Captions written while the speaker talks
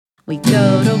We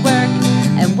go to work,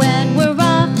 and when we're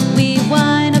off, we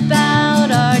whine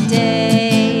about our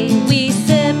day. We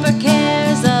sip our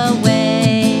cares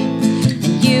away,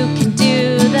 and you can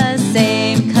do the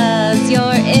same, 'cause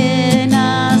you're in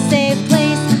a safe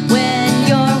place when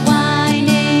you're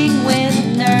whining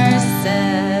with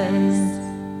nurses.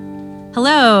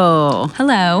 Hello.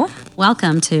 Hello.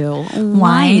 Welcome to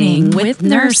Whining with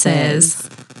Nurses.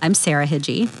 I'm Sarah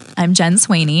Hidgy. I'm Jen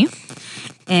Swaney.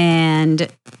 And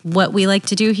what we like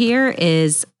to do here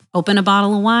is open a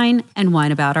bottle of wine and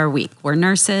whine about our week. We're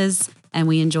nurses and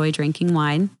we enjoy drinking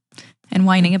wine. And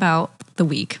whining about the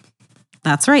week.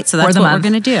 That's right. So that's what we're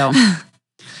going to do.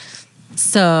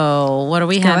 So what do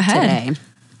we have today?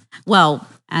 Well,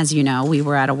 as you know, we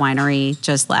were at a winery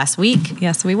just last week.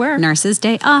 Yes, we were. Nurses'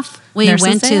 Day off. We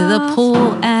went to the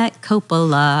pool at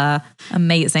Coppola.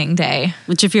 Amazing day.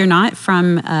 Which, if you're not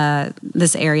from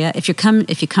this area, if you come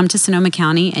to Sonoma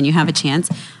County and you have a chance,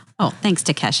 oh, thanks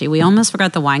Takeshi. We almost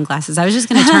forgot the wine glasses. I was just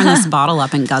going to turn this bottle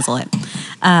up and guzzle it.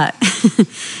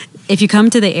 If you come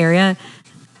to the area,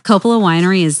 Coppola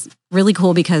Winery is really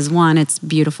cool because, one, it's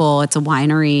beautiful. It's a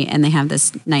winery, and they have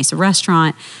this nice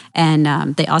restaurant,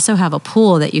 and they also have a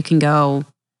pool that you can go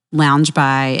lounge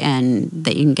by, and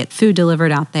that you can get food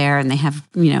delivered out there, and they have,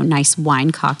 nice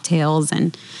wine cocktails,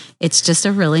 and it's just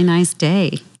a really nice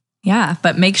day. Yeah,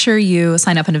 but make sure you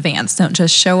sign up in advance. Don't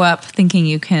just show up thinking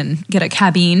you can get a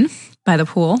cabin by the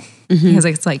pool, because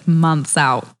it's like months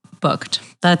out booked.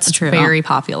 That's true. Very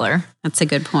popular. That's a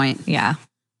good point. Yeah.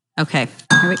 Okay.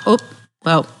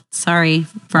 Well, sorry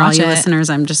for all you listeners.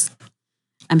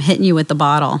 I'm hitting you with the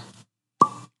bottle.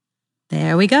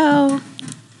 There we go.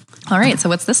 All right. So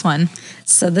what's this one?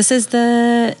 So this is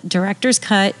the Director's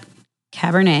Cut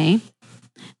Cabernet.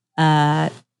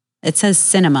 It says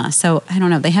Cinema. So I don't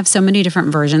know. They have so many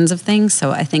different versions of things.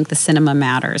 So I think the Cinema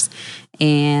matters.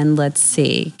 And let's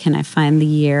see. Can I find the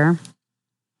year?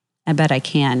 I bet I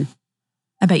can.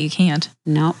 I bet you can't.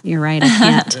 No, you're right. I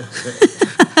can't.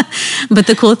 But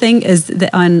the cool thing is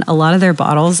that on a lot of their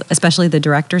bottles, especially the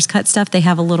Director's Cut stuff, they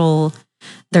have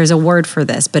there's a word for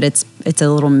this, but it's a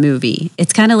little movie.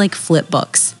 It's kind of like flip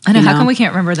books. I know. How come we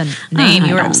can't remember the name?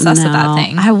 You were obsessed with that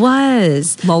thing. I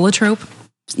was. Lolatrope?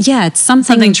 Yeah, it's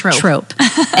something trope.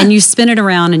 And you spin it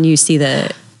around and you see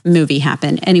the movie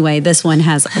happen. Anyway, this one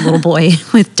has a little boy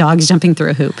with dogs jumping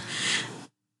through a hoop.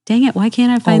 Dang it, why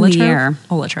can't I find the year?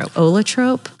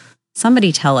 Olatrope?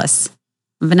 Somebody tell us.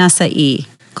 Vanessa E.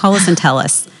 Call us and tell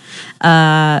us.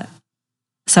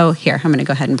 So here, I'm going to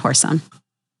go ahead and pour some.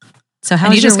 So how?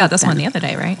 And you just got this one the other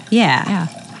day, right? Yeah.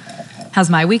 How's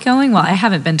my week going? Well, I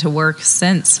haven't been to work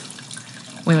since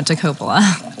we went to Coppola.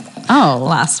 Oh.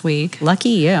 Last week. Lucky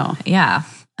you. Yeah.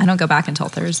 I don't go back until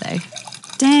Thursday.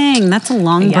 Dang, that's a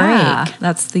long break.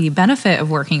 That's the benefit of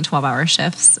working 12-hour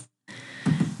shifts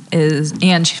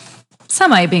and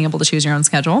semi being able to choose your own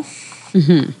schedule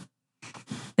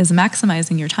is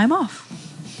maximizing your time off.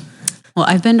 Well,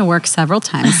 I've been to work several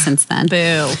times since then.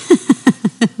 Boo.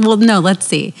 Well, no, let's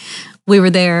see. We were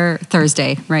there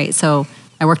Thursday, right? So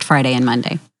I worked Friday and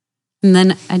Monday. And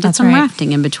then I did some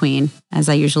rafting in between, as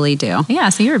I usually do. Yeah,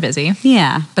 so you were busy.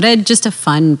 Yeah, but I had just a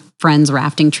fun friends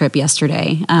rafting trip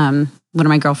yesterday. One of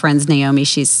my girlfriends, Naomi,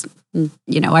 she's,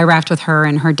 I rafted with her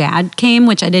and her dad came,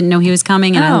 which I didn't know he was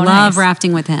coming. And I love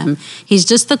rafting with him. He's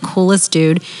just the coolest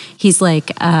dude. He's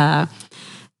like,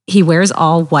 he wears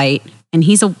all white. And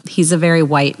he's a very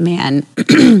white man.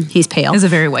 He's pale. He's a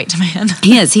very white man.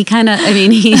 He is. He's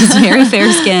very fair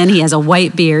skin. He has a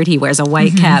white beard. He wears a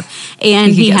white cap.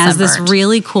 And he has this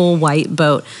really cool white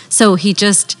boat. So he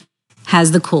just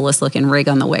has the coolest looking rig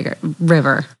on the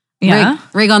river. Yeah.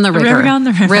 Rig on the rigger. Rig on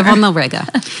the river. Rig on the rigger.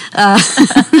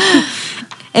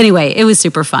 Anyway, it was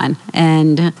super fun.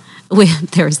 And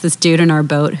there was this dude in our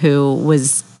boat who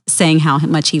was saying how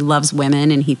much he loves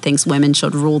women and he thinks women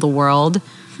should rule the world.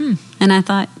 And I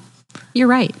thought, you're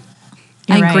right.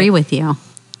 I agree with you.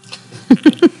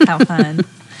 How fun.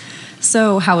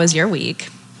 So how was your week?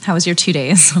 How was your 2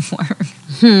 days of work?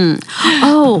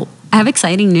 Oh, I have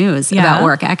exciting news about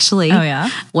work, actually. Oh, yeah?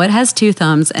 What has two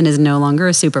thumbs and is no longer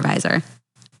a supervisor?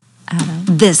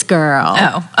 Adam. This girl.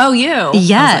 Oh, you?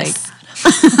 Yes.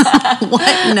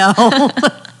 What? No.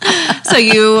 So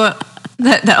you...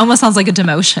 That almost sounds like a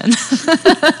demotion.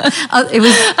 It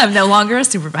was. I'm no longer a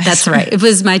supervisor. That's right. It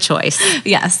was my choice.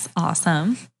 Yes.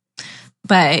 Awesome.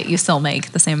 But you still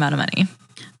make the same amount of money.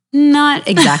 Not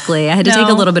exactly. I had to take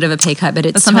a little bit of a pay cut,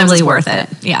 but sometimes totally worth it.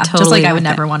 Yeah. Totally just like I would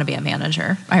never want to be a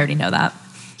manager. I already know that.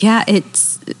 Yeah.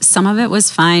 Some of it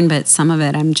was fine, but some of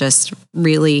it I'm just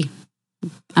really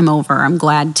I'm over. I'm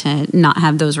glad to not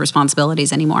have those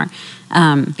responsibilities anymore.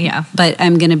 Yeah. But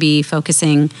I'm going to be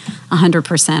focusing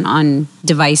 100% on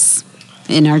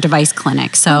in our device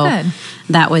clinic. So good.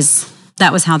 that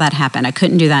was how that happened. I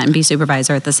couldn't do that and be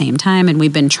supervisor at the same time. And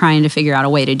we've been trying to figure out a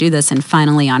way to do this. And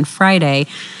finally on Friday,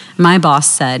 my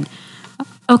boss said,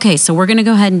 okay, so we're going to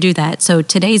go ahead and do that. So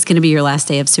today's going to be your last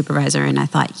day of supervisor. And I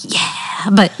thought, yeah,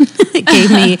 but it gave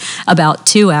me about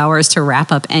 2 hours to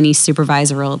wrap up any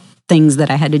supervisorial things that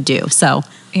I had to do. So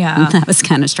Yeah. that was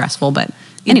kind of stressful. But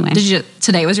anyway,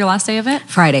 Today was your last day of it?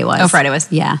 Friday was. Oh, Friday was.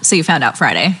 Yeah. So you found out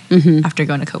Friday after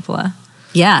going to Coppola.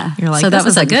 Yeah. You're like, so that this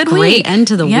was is a good great week. end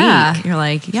to the week. You're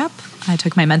like, yep. I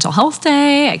took my mental health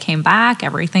day. I came back.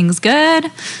 Everything's good.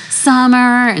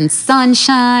 Summer and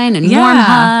sunshine and warm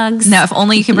hugs. No, if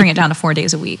only you could bring it down to 4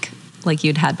 days a week like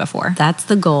you'd had before. That's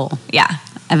the goal. Yeah.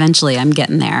 Eventually, I'm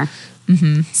getting there.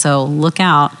 So look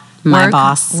out, my Work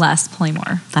boss. less, play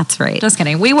more. That's right. Just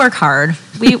kidding. We work hard.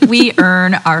 We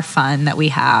earn our fun that we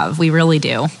have. We really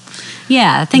do.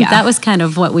 Yeah, I think Yeah. that was kind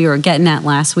of what we were getting at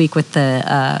last week with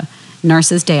the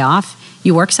nurse's day off.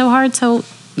 You work so hard, so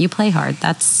you play hard.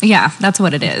 That's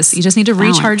what it is. You just need to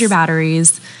recharge balance. your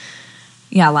batteries.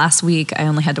 Yeah, last week I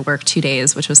only had to work 2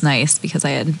 days, which was nice because I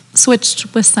had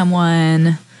switched with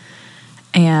someone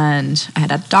and I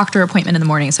had a doctor appointment in the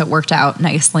morning, so it worked out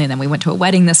nicely. And then we went to a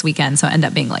wedding this weekend, so it ended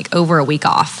up being like over a week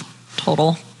off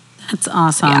total. that's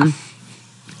awesome. Yeah.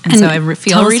 And so I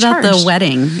feel tell us recharged. about the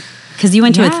wedding, because you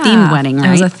went to a themed wedding, right?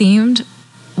 It was a themed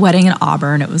wedding in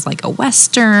Auburn. It was like a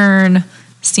Western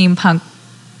steampunk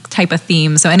type of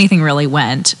theme, so anything really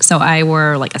went. So I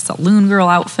wore like a saloon girl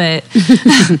outfit,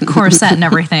 corset and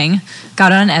everything.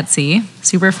 Got it on Etsy,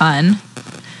 super fun.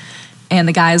 And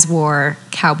the guys wore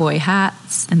cowboy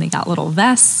hats and they got little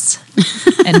vests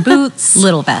and boots.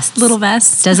 Little vests. Little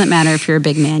vests. Doesn't matter if you're a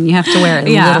big man. You have to wear a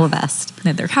Yeah. little vest. They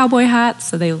had their cowboy hats,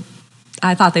 so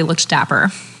I thought they looked dapper.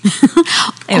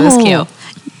 It was cute.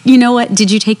 You know what?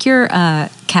 Did you take your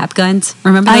cap guns?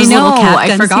 Remember I those know. little cap I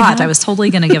guns you forgot. had? I was totally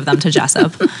going to give them to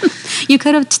Jessup. You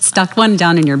could have stuck one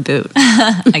down in your boot.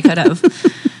 I could have.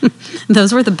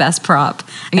 Those were the best prop.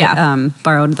 Yeah. I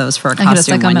borrowed those for a I could have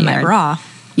costume stuck them one in my year. bra,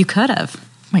 You could have.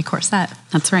 my corset.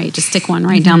 That's right. Just stick one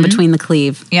right down between the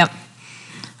cleave. Yep.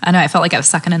 I know. I felt like I was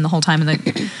sucking in the whole time,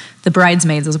 and the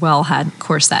bridesmaids as well had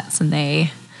corsets, and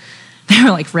they were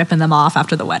like ripping them off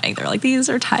after the wedding. They're like, "These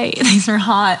are tight. These are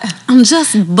hot." I'm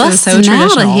just busting out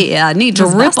traditional. of here. I need to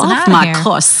Just rip busting off outta my here.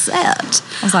 corset.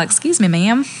 I was like, "Excuse me,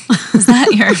 ma'am. Is that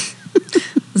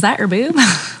your boob?"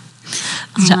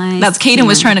 That's Kaden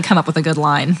was trying to come up with a good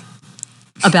line.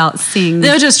 about seeing. They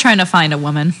were just trying to find a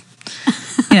woman.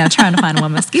 Trying to find a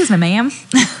woman. Excuse me, ma'am.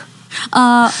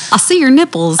 I see your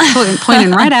nipples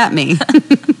pointing right at me.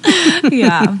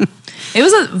 Yeah. It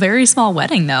was a very small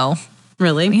wedding, though.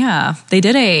 Really? Yeah. They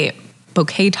did a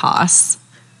bouquet toss,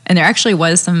 and there actually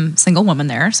was some single woman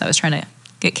there, so I was trying to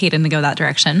get Kaden to go that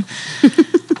direction.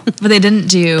 But they didn't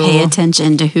do... Pay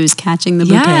attention to who's catching the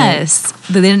bouquet. Yes.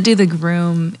 They didn't do the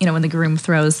groom, when the groom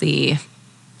throws the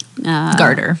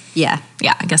garter. Yeah.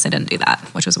 Yeah, I guess I didn't do that,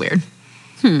 which was weird.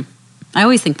 I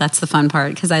always think that's the fun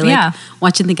part because I like Yeah.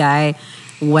 watching the guy,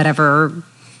 whatever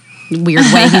weird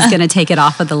way he's going to take it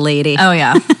off of the lady. Oh,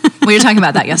 yeah. We were talking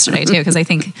about that yesterday, too, because I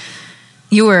think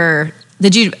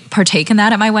did you partake in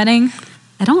that at my wedding?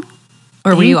 I don't.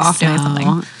 Or were you think off doing so. something?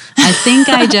 I think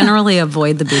I generally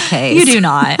avoid the bouquets. You do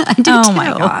not. I do Oh too. my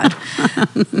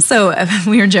God. So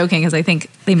we were joking because I think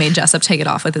they made Jessup take it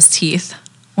off with his teeth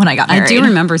when I got married. I do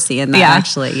remember seeing that Yeah.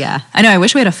 actually. Yeah. I know. I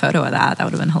wish we had a photo of that. That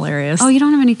would have been hilarious. Oh, you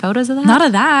don't have any photos of that? Not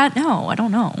of that. No, I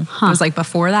don't know. It was like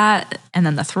before that and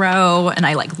then the throw and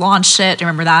I like launched it. Do you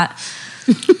remember that?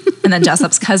 And then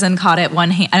Jessup's cousin caught it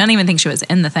one hand. I don't even think she was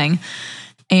in the thing.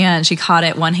 And she caught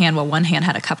it one hand while one hand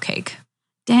had a cupcake.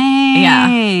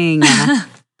 Dang.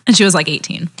 And she was like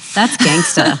 18. That's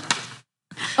gangsta.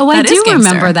 Oh, I That is do gangster.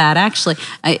 remember that actually.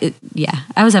 I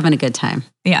was having a good time.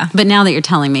 Yeah. But now that you're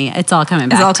telling me, it's all coming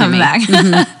back. It's all to coming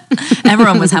me. back.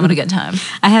 Everyone was having a good time.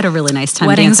 I had a really nice time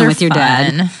Weddings dancing are with your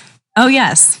dad. fun. Oh,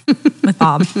 yes. With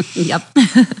Bob. Yep.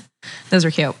 Those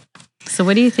are cute. So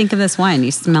what do you think of this wine?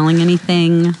 You smelling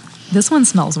anything? This one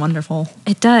smells wonderful.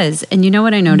 It does. And you know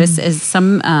what I noticed is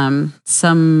some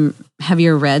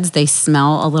heavier reds, they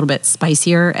smell a little bit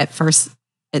spicier at first.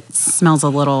 It smells a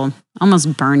little almost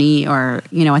burny, or,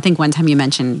 I think one time you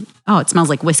mentioned, it smells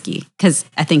like whiskey, because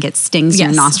I think it stings your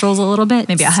Yes. nostrils a little bit.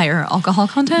 Maybe a higher alcohol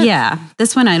content? Yeah.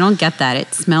 This one, I don't get that.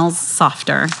 It smells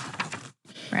softer,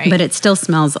 Right. but it still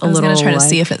smells a I was little going to try to like,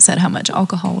 see if it said how much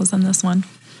alcohol was in this one.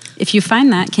 If you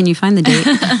find that, can you find the date?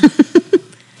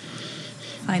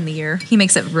 Find the year. He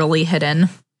makes it really hidden.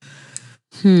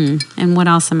 And what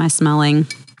else am I smelling?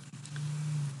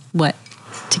 What?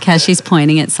 Takeshi's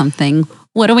pointing at something.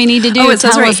 What do we need to do? Oh, it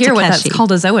says Tell right us, here what that's Takeshi.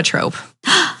 called, a zoetrope.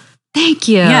 Thank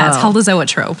you. Yeah, it's called a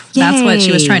zoetrope. That's what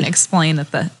she was Yay. trying to explain,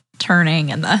 that the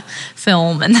turning and the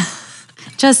film and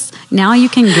Just now you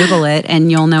can Google it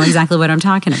and you'll know exactly what I'm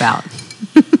talking about.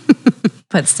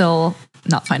 but still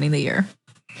not finding the year.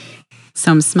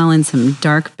 So I'm smelling some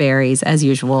dark berries as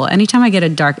usual. Anytime I get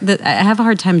I have a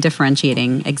hard time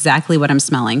differentiating exactly what I'm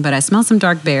smelling, but I smell some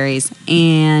dark berries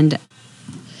and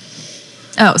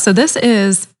Oh, so this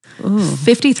is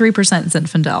 53%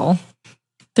 Zinfandel,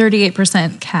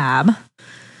 38% Cab,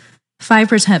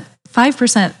 5%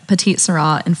 Petite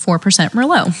Syrah, and 4%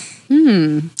 Merlot.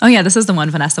 Oh yeah, this is the one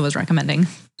Vanessa was recommending.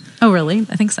 oh really?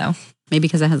 I think so. Maybe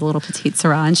because it has a little Petite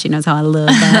Syrah and she knows how I love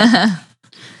that.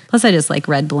 Plus I just like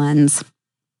red blends.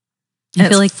 I And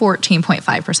feel like it's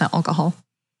 14.5% alcohol.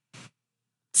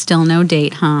 still no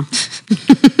date, huh?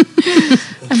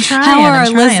 I'm trying. How are our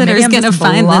I'm trying. listeners Maybe I'm going to just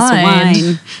find blind. this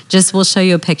wine? Just we'll show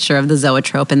you a picture of the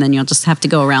zoetrope and then you'll just have to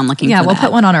go around looking Yeah, for we'll that.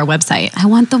 put one on our website. I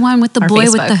want the one with the Our boy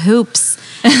with Facebook. the hoops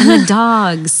and the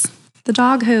dogs. The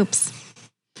dog hoops.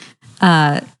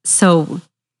 So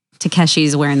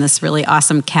Takeshi's wearing this really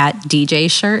awesome cat DJ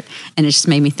shirt, and it just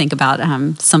made me think about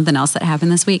something else that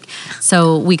happened this week.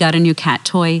 So we got a new cat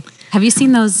toy. Have you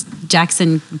seen those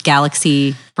Jackson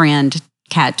Galaxy brand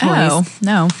cat toys? Oh,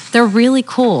 no. They're really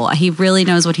cool. He really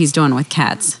knows what he's doing with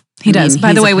cats. He does. By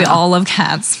he's the a way, we pro. all love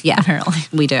cats. Yeah, apparently.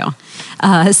 we do.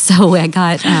 So I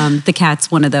got the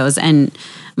cats one of those, and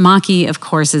Maki, of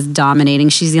course, is dominating.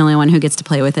 She's the only one who gets to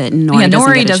play with it. And Nori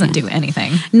Nori doesn't doesn't get a do chance.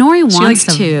 anything. Nori She wants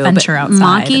likes to venture but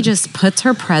outside Maki and- just puts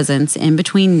her presence in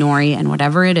between Nori and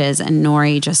whatever it is, and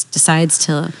Nori just decides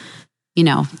to,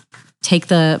 take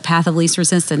the path of least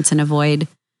resistance and avoid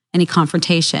any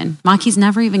confrontation. Maki's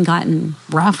never even gotten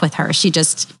rough with her. She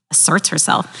just asserts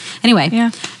herself. Anyway,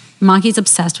 Yeah. Maki's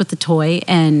obsessed with the toy,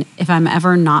 and if I'm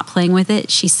ever not playing with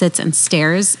it, she sits and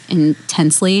stares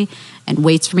intensely and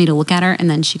waits for me to look at her, and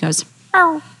then she goes,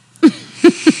 "Meow."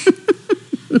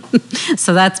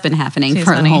 So that's been happening She's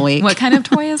for funny. the whole week. What kind of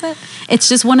toy is it? It's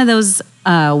just one of those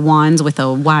wands with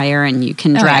a wire, and you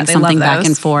can Oh, yeah, drag they love something back those.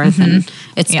 and forth, and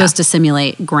it's Yeah. supposed to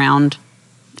simulate ground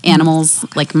animals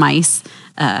like mice.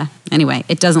 Anyway,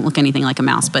 it doesn't look anything like a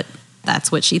mouse, but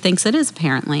that's what she thinks it is,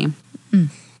 apparently.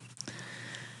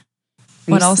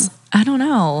 What else? I don't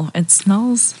know. It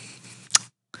smells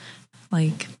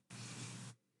like,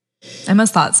 I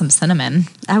must thought some cinnamon.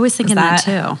 I was thinking that,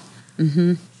 that- too.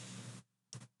 Mm-hmm.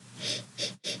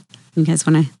 You guys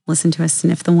want to listen to us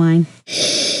sniff the wine?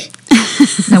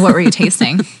 Now, what were you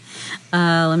tasting?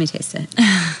 Let me taste it.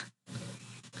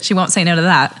 She won't say no to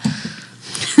that.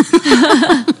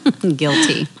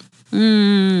 Guilty.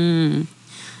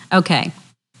 Okay.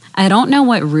 I don't know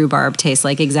what rhubarb tastes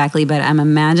like exactly, but I'm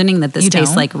imagining that this You tastes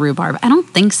don't? like rhubarb. I don't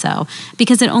think so,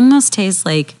 because it almost tastes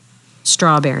like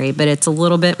strawberry, but it's a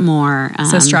little bit more.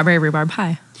 So strawberry rhubarb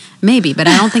pie. Maybe, but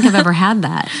I don't think I've ever had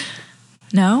that.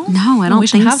 No? No, I don't We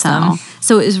should think have so. some.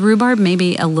 So is rhubarb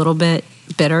maybe a little bit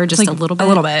bitter, just Like a little bit? A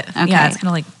little bit. Okay. Yeah, it's kind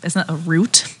of like, isn't it a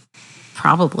root?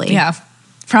 Probably. Yeah,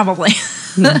 probably.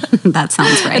 That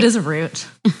sounds right. It is a root.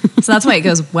 So that's why it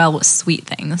goes well with sweet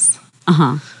things.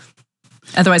 Uh-huh.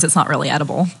 Otherwise, it's not really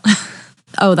edible.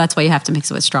 Oh, that's why you have to mix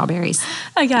it with strawberries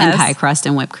I guess. and pie crust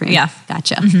and whipped cream. Yeah.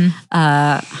 Gotcha.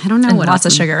 I don't know And what lots of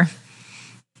else. sugar.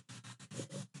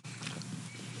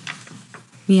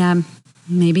 Yeah,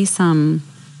 maybe some,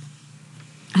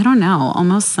 I don't know,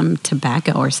 almost some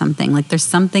tobacco or something. Like there's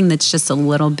something that's just a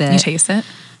little bit. You taste it?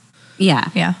 Yeah.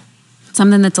 Yeah.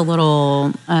 Something that's a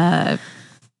little,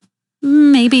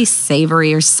 maybe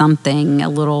savory or something.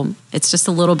 It's just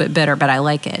a little bit bitter, but I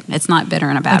like it. It's not bitter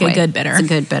in a bad Like a way. good bitter. It's a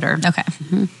good bitter. Okay.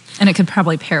 And it could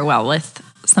probably pair well with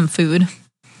some food.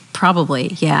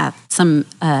 Probably, yeah. Some,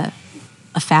 a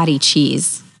fatty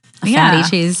cheese. A Yeah. fatty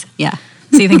cheese? Yeah.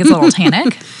 So you think it's a little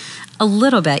tannic? A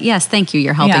little bit. Yes, thank you.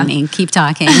 You're helping Yeah. me. Keep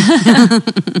talking.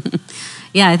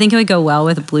 Yeah, I think it would go well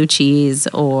with blue cheese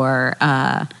or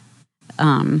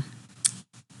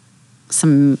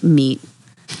some meat.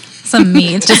 Some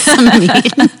meat. Just some meat.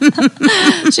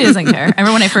 She doesn't care. I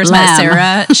remember when I first met Lamb.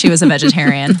 Sarah, she was a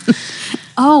vegetarian.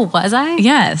 Oh, was I?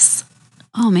 Yes.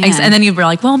 Oh, man. And then you were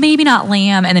like, well, maybe not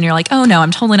lamb. And then you're like, oh, no,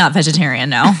 I'm totally not vegetarian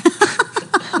now.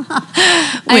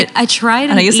 I tried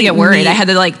And I used to get worried. Meat. I had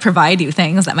to like provide you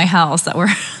things at my house that were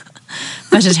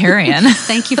vegetarian.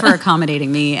 Thank you for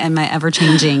accommodating me and my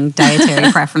ever-changing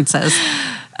dietary preferences.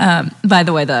 By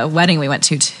the way, the wedding we went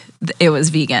to, it was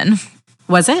vegan.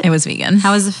 Was it? It was vegan.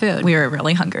 How was the food? We were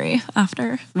really hungry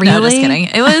after. Really? No, just kidding.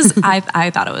 It was, I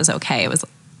thought it was okay. It was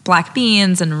black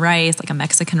beans and rice, like a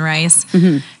Mexican rice,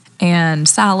 and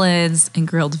salads and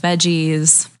grilled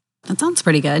veggies. That sounds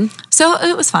pretty good. So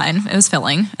it was fine. It was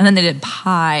filling. And then they did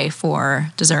pie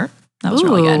for dessert. That was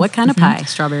really Ooh, good. what kind of pie?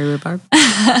 Strawberry rhubarb?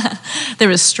 There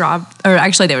was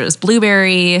there was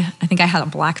blueberry. I think I had a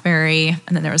blackberry,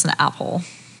 and then there was an apple.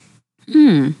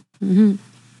 I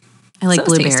like So it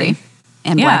was blueberry tasty.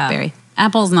 and Yeah. blackberry.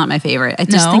 Apple's not my favorite. I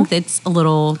just No? think it's a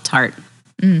little tart.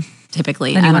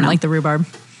 Typically, And I you don't wouldn't know. like the rhubarb.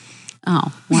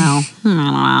 Oh, well, I don't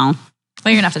know.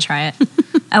 Well, you're going to have to try it.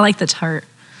 I like the tart.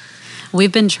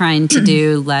 We've been trying to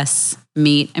do less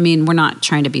meat. I mean, we're not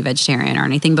trying to be vegetarian or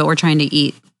anything, but we're trying to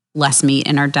eat less meat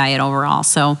in our diet overall.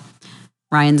 So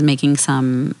Ryan's making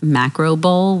some macro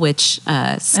bowl, which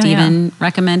Steven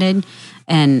recommended.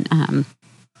 And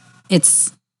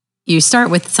it's, you start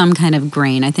with some kind of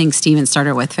grain. I think Steven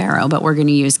started with farro, but we're going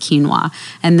to use quinoa.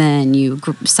 And then you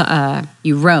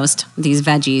roast these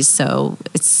veggies. So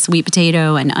it's sweet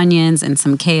potato and onions and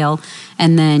some kale.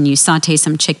 And then you saute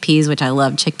some chickpeas, which I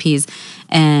love chickpeas,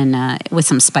 and with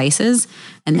some spices.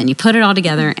 And then you put it all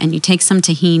together and you take some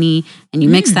tahini and you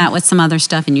mix that with some other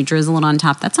stuff and you drizzle it on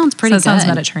top. That sounds pretty So it sounds good.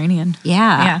 Mediterranean.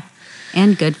 Yeah. Yeah.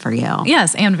 And good for you.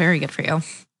 Yes, and very good for you.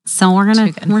 So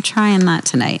Too good. we're trying that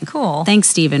tonight. Cool. Thanks,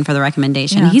 Steven, for the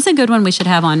recommendation. Yeah. He's a good one we should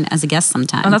have on as a guest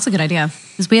sometime. Oh, that's a good idea.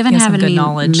 Because we haven't he has had some good any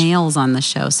knowledge. males on the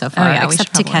show so far, yeah, we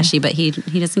except should probably. Takeshi, but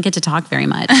he doesn't get to talk very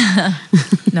much.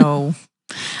 No.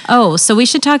 Oh, so we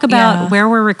should talk about Yeah. where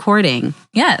we're recording.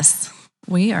 Yes.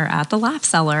 We are at the Laugh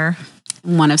Cellar.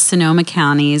 One of Sonoma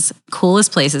County's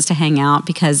coolest places to hang out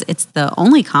because it's the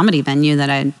only comedy venue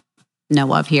that I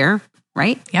know of here,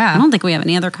 right? Yeah. I don't think we have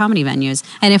any other comedy venues.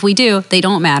 And if we do, they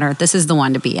don't matter. This is the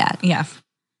one to be at. Yeah.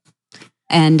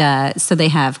 And so they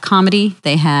have comedy.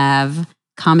 They have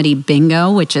comedy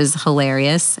bingo, which is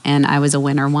hilarious. And I was a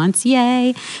winner once.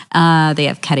 Yay. They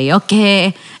have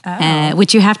karaoke,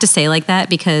 which you have to say like that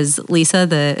because Lisa,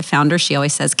 the founder, she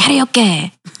always says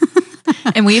karaoke.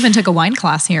 And we even took a wine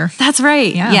class here. That's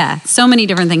right. Yeah. Yeah. So many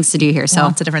different things to do here. So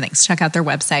Lots of different things. Check out their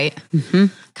website.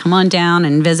 come on down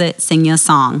and visit, sing you a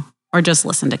song, or just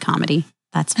listen to comedy.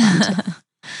 That's fun too.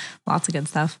 Lots of good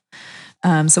stuff.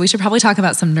 So we should probably talk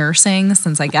about some nursing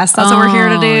since I guess that's what we're here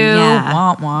to do. yeah.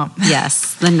 Womp womp.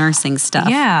 Yes, the nursing stuff.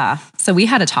 Yeah. So we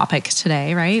had a topic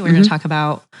today, right? We're going to talk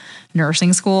about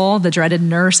nursing school, the dreaded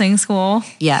nursing school.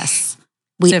 Yes.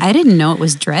 So- I didn't know it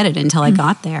was dreaded until I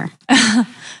got there.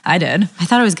 I did. I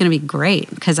thought it was going to be great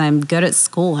because I'm good at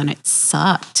school and it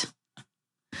sucked.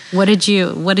 What did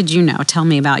you know? Tell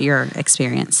me about your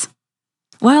experience.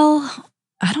 Well,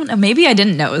 I don't know. Maybe I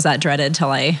didn't know it was that dreaded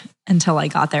until I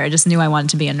got there. I just knew I wanted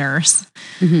to be a nurse.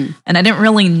 Mm-hmm. And I didn't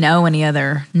really know any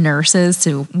other nurses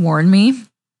to warn me.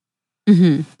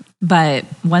 Mm-hmm. But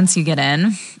once you get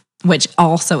in, which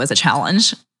also is a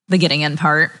challenge, the getting in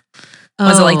part.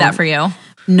 Was it like that for you?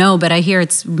 No, but I hear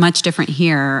it's much different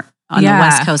here on Yeah. the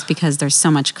West Coast because there's so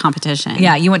much competition.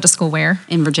 Yeah, you went to school where?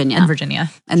 In Virginia. In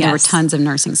Virginia. And there were Yes. tons of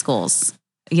nursing schools.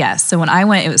 Yes. So when I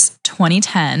went, it was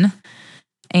 2010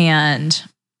 and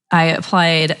I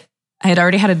applied. I had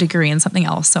already had a degree in something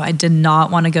else. So I did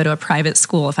not want to go to a private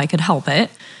school if I could help it,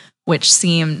 which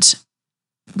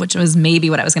was maybe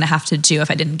what I was going to have to do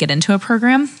if I didn't get into a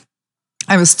program.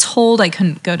 I was told I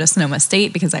couldn't go to Sonoma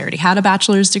State because I already had a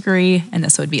bachelor's degree and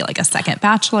this would be like a second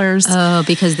bachelor's. Oh,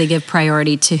 because they give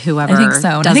priority to whoever. I think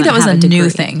so. And I think that was doesn't a have new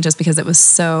degree. thing just because it was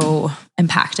so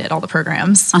impacted, all the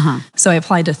programs. Uh-huh. So I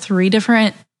applied to 3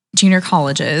 different junior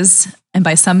colleges. And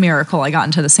by some miracle, I got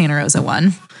into the Santa Rosa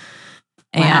one.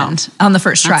 And on the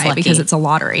first That's try lucky. because it's a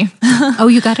lottery. Oh,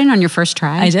 you got in on your first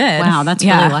try? I did. Wow, that's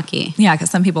Yeah. really lucky. Yeah, because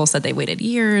some people said they waited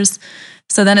years.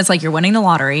 So then it's like you're winning the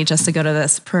lottery just to go to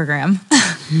this program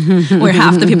where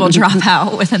half the people drop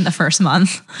out within the first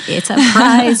month. It's a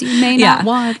prize you may not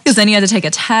want. Because then you had to take a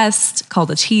test called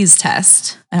the TEAS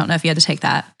test. I don't know if you had to take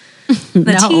that.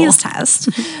 The No. TEAS test.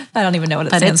 I don't even know what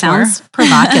it But it stands sounds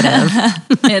provocative.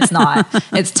 for. It's not.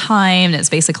 It's timed. It's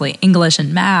basically English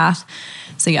and math.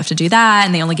 So you have to do that.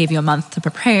 And they only gave you a month to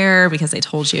prepare because they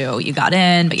told you you got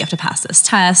in, but you have to pass this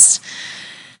test.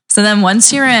 So then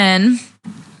once you're in,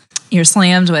 you're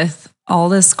slammed with all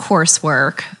this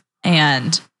coursework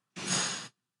and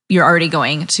you're already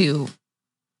going to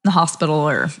the hospital,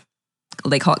 or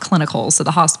they call it clinicals. So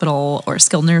the hospital or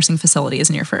skilled nursing facilities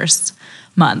in your first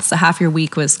month. So half your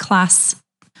week was class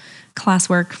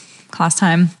work, class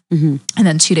time. Mm-hmm. And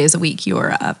then 2 days a week,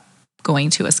 you're going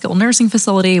to a skilled nursing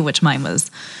facility, which mine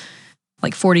was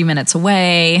like 40 minutes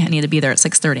away. I needed to be there at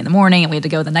 6:30 in the morning. And we had to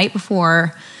go the night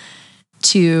before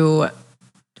to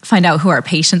find out who our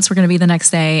patients were going to be the next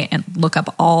day and look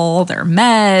up all their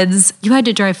meds. You had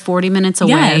to drive 40 minutes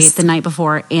away Yes. the night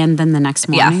before and then the next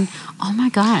morning? Oh my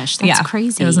gosh, that's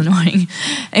crazy. It was annoying.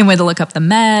 And we had to look up the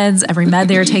meds, every med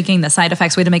they were taking, the side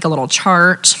effects. We had to make a little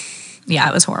chart. Yeah,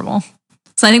 it was horrible.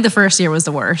 So I think the first year was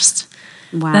the worst.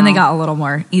 Wow. Then they got a little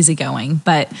more easygoing.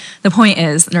 But the point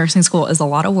is, nursing school is a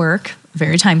lot of work,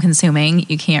 very time consuming.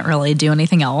 You can't really do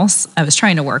anything else. I was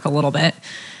trying to work a little bit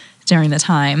during the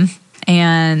time.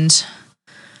 And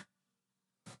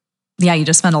yeah, you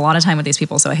just spend a lot of time with these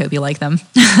people, so I hope you like them.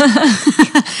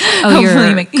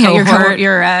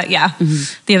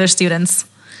 The other students.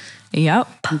 Yep.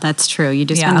 That's true. You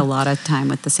do spend a lot of time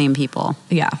with the same people.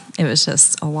 Yeah, it was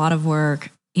just a lot of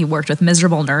work. You worked with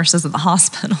miserable nurses at the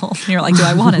hospital. And you're like, do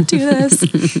I want to do this?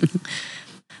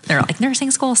 They're like, nursing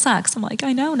school sucks. I'm like,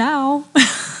 I know now.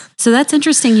 So that's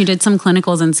interesting. You did some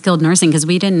clinicals in skilled nursing because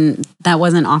that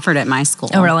wasn't offered at my school.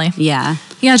 Oh, really? Yeah.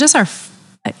 Yeah,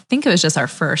 I think it was just our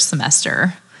first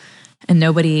semester. And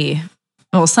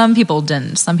some people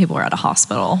didn't. Some people were at a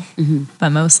hospital,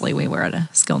 but mostly we were at a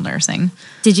skilled nursing.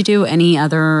 Did you do any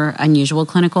other unusual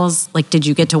clinicals? Like, did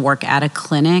you get to work at a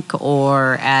clinic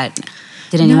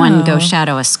did anyone go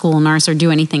shadow a school nurse or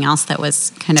do anything else that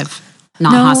was kind of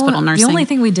not hospital nursing? The only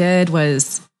thing we did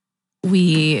was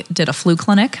we did a flu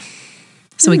clinic.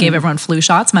 So we gave everyone flu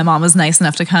shots. My mom was nice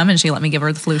enough to come and she let me give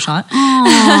her the flu shot.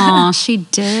 Oh, she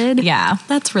did? Yeah.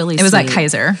 That's really sweet. It was at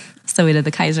Kaiser. So we did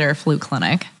the Kaiser flu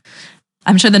clinic.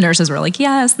 I'm sure the nurses were like,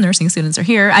 yes, nursing students are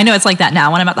here. I know it's like that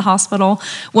now when I'm at the hospital.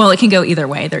 Well, it can go either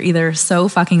way. They're either so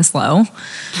fucking slow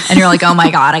and you're like, oh my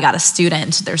God, I got a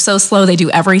student. They're so slow. They do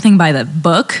everything by the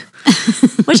book,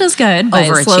 which is good, but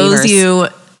it slows you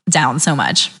down so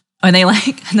much. And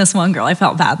this one girl, I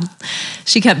felt bad.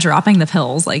 She kept dropping the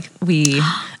pills. Aw,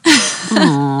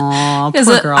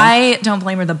 poor girl. I don't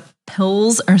blame her. The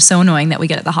pills are so annoying that we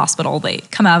get at the hospital. They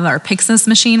come out of our Pyxis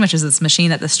machine, which is this machine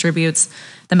that distributes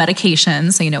the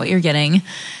medication so you know what you're getting.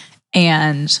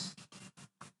 And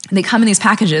they come in these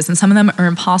packages and some of them are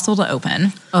impossible to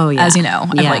open. Oh, yeah. As you know,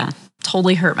 I've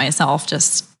totally hurt myself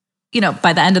just,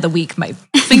 by the end of the week, my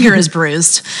finger is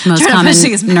bruised. Most common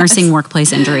nursing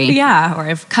workplace injury. Yeah, or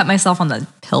I've cut myself on the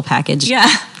pill package. Yeah,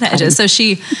 the edges. So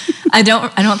I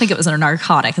don't think it was a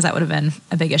narcotic because that would have been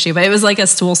a big issue, but it was like a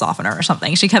stool softener or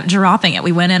something. She kept dropping it.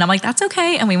 We went in, I'm like, that's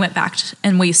okay. And we went back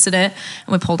and wasted it. And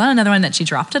we pulled out another one, then she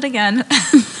dropped it again.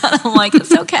 I'm like,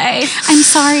 it's okay. I'm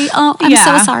sorry. Oh, I'm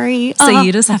so sorry. So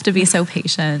you just have to be so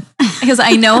patient because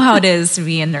I know how it is to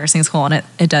be in nursing school and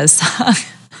it does suck.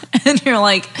 And you're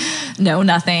like, no,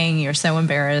 nothing. You're so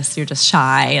embarrassed. You're just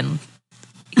shy and,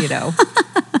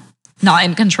 not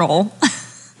in control.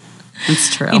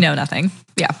 That's true. Nothing.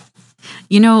 Yeah.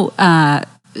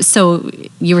 So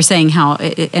you were saying how,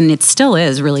 and it still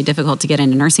is really difficult to get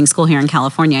into nursing school here in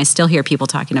California. I still hear people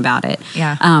talking about it.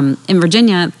 Yeah. In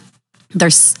Virginia,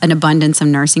 there's an abundance of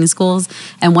nursing schools.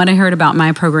 And what I heard about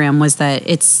my program was that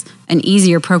it's an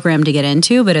easier program to get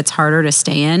into, but it's harder to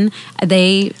stay in.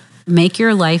 They make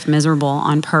your life miserable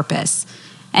on purpose.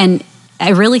 And I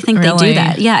really think they do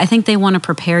that. Yeah, I think they want to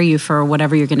prepare you for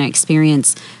whatever you're going to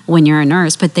experience when you're a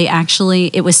nurse, but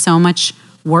it was so much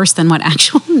worse than what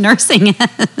actual nursing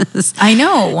is. I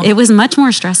know. It was much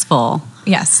more stressful.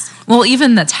 Yes. Well,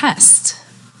 even the test,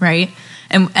 right?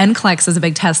 And NCLEX is a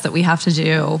big test that we have to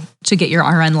do to get your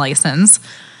RN license.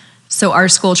 So our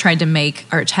school tried to make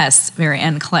our tests very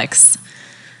NCLEX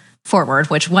forward,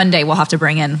 which one day we'll have to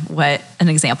bring in what an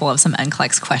example of some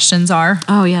NCLEX questions are.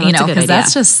 Oh yeah, that's a good idea. Because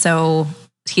that's just so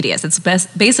tedious. It's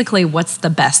basically what's the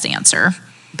best answer.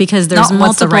 Because there's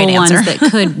multiple ones that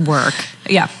could work.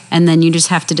 Yeah. And then you just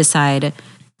have to decide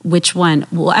which one.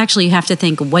 Well, actually, you have to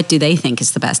think, what do they think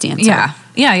is the best answer? Yeah.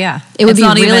 It would be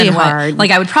not really even hard.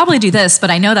 I would probably do this, but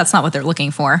I know that's not what they're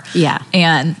looking for. Yeah.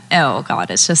 And, oh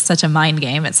God, it's just such a mind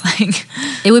game. It's like...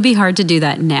 It would be hard to do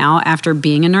that now after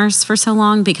being a nurse for so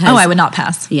long because... Oh, I would not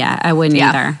pass. Yeah, I wouldn't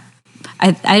either.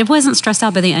 I wasn't stressed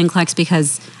out by the NCLEX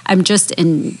because I'm just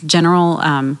in general,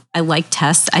 I like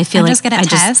tests. I feel I'm just good at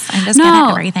tests. I'm just good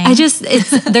at everything.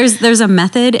 There's a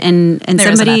method and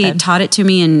somebody taught it to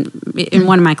me in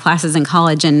one of my classes in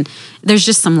college, and there's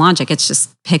just some logic. It's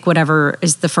just pick whatever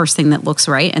is the first thing that looks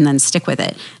right and then stick with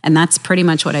it. And that's pretty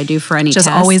much what I do for any test.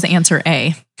 Just always answer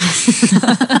A.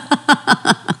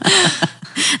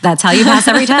 That's how you pass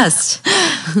every test.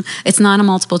 It's not a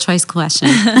multiple choice question.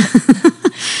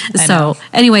 So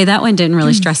anyway, that one didn't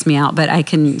really stress me out, but I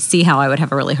can see how I would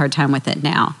have a really hard time with it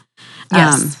now.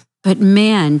 Yes. But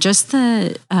man, just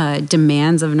the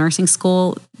demands of nursing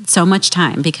school, so much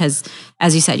time because,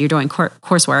 as you said, you're doing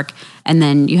coursework and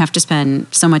then you have to spend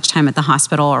so much time at the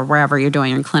hospital or wherever you're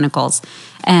doing your clinicals.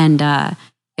 And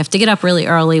have to get up really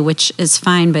early, which is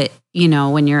fine. But, you know,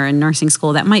 when you're in nursing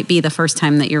school, that might be the first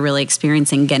time that you're really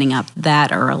experiencing getting up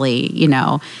that early, you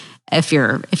know, if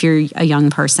you're a young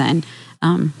person.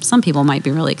 Some people might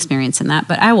be really experiencing that,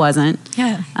 but I wasn't.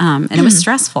 Yeah. And it was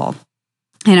stressful.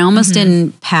 And I almost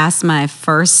didn't pass my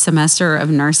first semester of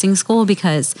nursing school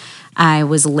because I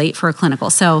was late for a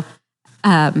clinical. So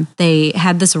they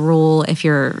had this rule: if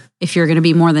you're going to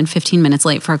be more than 15 minutes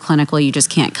late for a clinical, you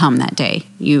just can't come that day.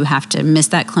 You have to miss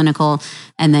that clinical,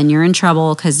 and then you're in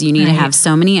trouble because you need to have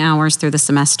so many hours through the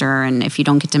semester. And if you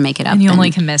don't get to make it up, And you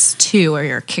only can miss 2 or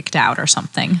you're kicked out or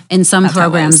something. in some That's how it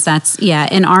programs, was.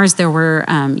 in ours, there were,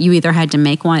 you either had to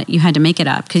make one, you had to make it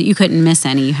up because you couldn't miss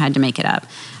any, you had to make it up.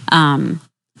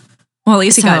 Well, at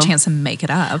least you got a So- chance to make it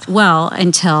up. Well,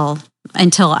 until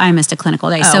I missed a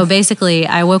clinical day. Oh. So basically,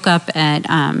 I woke up at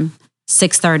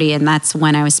 6:30, and that's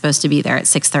when I was supposed to be there at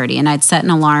 6:30. And I'd set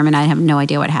an alarm, and I have no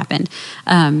idea what happened.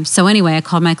 So anyway, I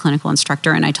called my clinical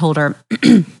instructor, and I told her,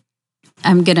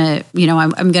 I'm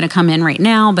gonna come in right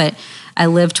now, but I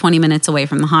live 20 minutes away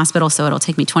from the hospital, so it'll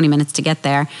take me 20 minutes to get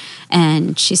there.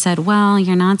 And she said, well,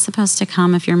 you're not supposed to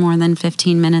come if you're more than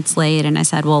 15 minutes late. And I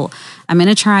said, well, I'm going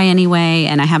to try anyway,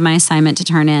 and I have my assignment to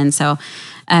turn in. So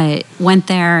I went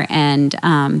there, and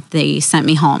they sent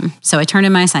me home. So I turned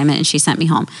in my assignment, and she sent me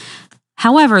home.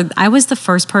 However, I was the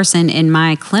first person in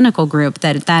my clinical group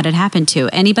that had happened to.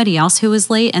 Anybody else who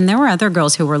was late, and there were other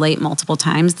girls who were late multiple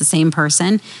times, the same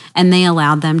person, and they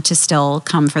allowed them to still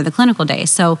come for the clinical day.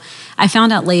 So I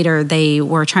found out later they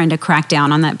were trying to crack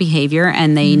down on that behavior,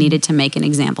 and they needed to make an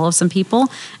example of some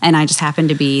people, and I just happened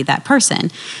to be that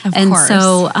person. Of and course.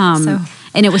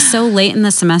 And it was so late in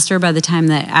the semester by the time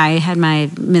that I had my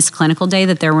missed clinical day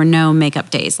that there were no makeup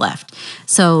days left.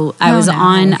 So I was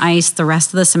on ice the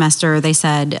rest of the semester. They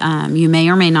said, you may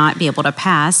or may not be able to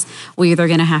pass. We're either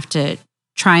going to have to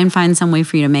try and find some way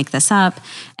for you to make this up.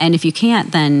 And if you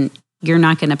can't, then you're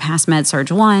not going to pass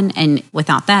Med-Surg 1. And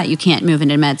without that, you can't move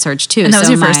into Med-Surg 2. And that was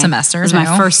your first semester? It was my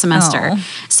No? first semester. Oh.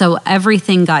 So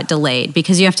everything got delayed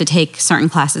because you have to take certain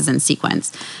classes in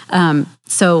sequence.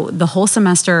 So the whole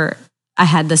semester, I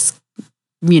had this,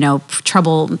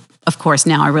 trouble. Of course,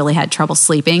 now I really had trouble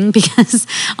sleeping because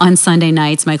on Sunday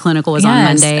nights, my clinical was on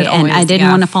Yes, Monday, it and always- I didn't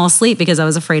yeah. want to fall asleep because I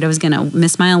was afraid I was going to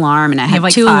miss my alarm, and I had have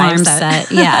like 2 5 alarms set.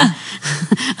 set. Yeah.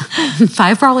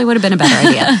 5 probably would have been a better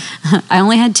idea. I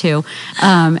only had 2.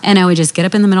 And I would just get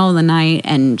up in the middle of the night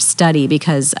and study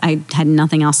because I had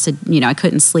nothing else to, I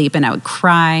couldn't sleep, and I would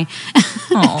cry.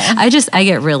 Aw. I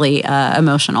get really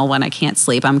emotional when I can't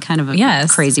sleep. I'm kind of a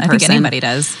Yes. crazy I person. think anybody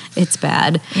does. It's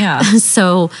bad. Yeah.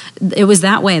 So it was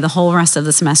that way the whole rest of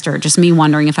the semester, just me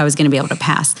wondering if I was going to be able to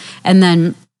pass. And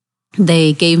then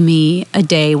they gave me a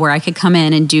day where I could come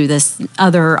in and do this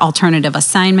other alternative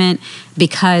assignment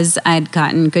because I'd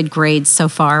gotten good grades so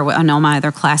far on all my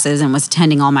other classes and was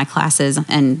attending all my classes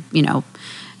and,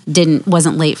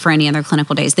 wasn't late for any other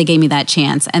clinical days. They gave me that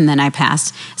chance, and then I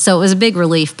passed. So it was a big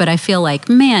relief, but I feel like,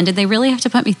 man, did they really have to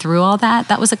put me through all that?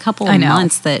 That was a couple of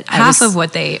months that half of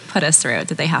what they put us through,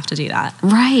 did they have to do that?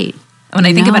 Right. When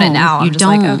I think about it No, now, I'm you just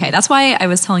like, don't. okay, that's why I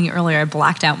was telling you earlier, I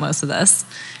blacked out most of this.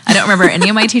 I don't remember any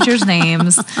of my teachers'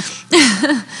 names.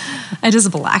 I just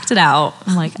blacked it out.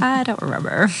 I'm like, I don't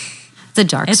remember. It's a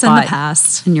dark It's spot in the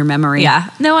past. in your memory. Yeah.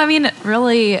 No, I mean,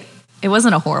 really, it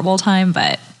wasn't a horrible time,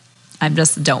 but I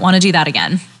just don't want to do that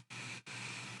again.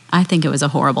 I think it was a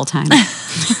horrible time.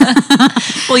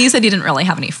 Well, you said you didn't really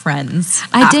have any friends.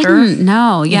 I after. didn't.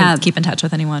 No. You Yeah. didn't keep in touch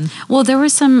with anyone. Well, there were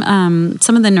some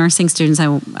of the nursing students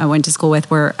I went to school with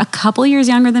were a couple years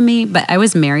younger than me, but I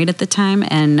was married at the time,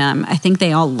 and I think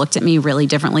they all looked at me really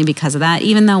differently because of that.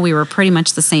 Even though we were pretty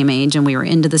much the same age and we were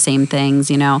into the same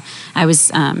things, I was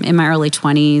in my early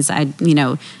 20s. I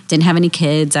didn't have any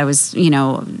kids. I was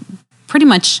pretty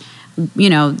much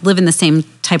living the same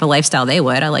type of lifestyle they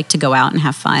would. I like to go out and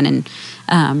have fun,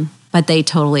 and but they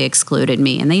totally excluded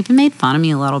me, and they even made fun of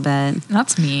me a little bit.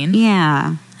 That's mean.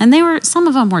 Yeah. And some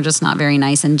of them were just not very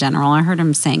nice in general. I heard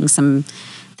them saying some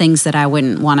things that I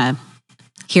wouldn't want to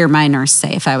hear my nurse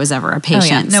say if I was ever a Oh,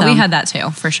 patient. yeah. No, So, we had that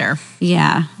too, for sure.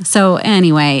 yeah. So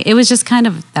anyway, it was just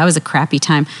that was a crappy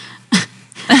time.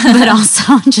 But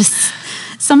also just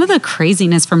some of the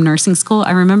craziness from nursing school.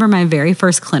 I remember my very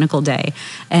first clinical day,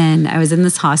 and I was in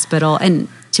this hospital. And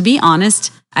to be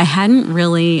honest, I hadn't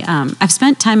really, I've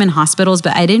spent time in hospitals,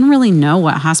 but I didn't really know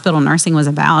what hospital nursing was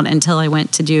about until I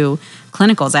went to do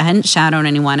clinicals. I hadn't shadowed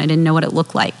anyone. I didn't know what it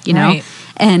looked like, Right.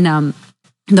 And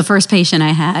the first patient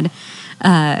I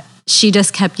had, she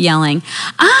just kept yelling,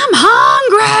 "I'm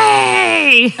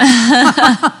hungry!"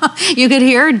 hungry. You could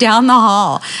hear her down the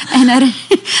hall. And I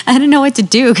didn't know what to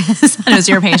do because It was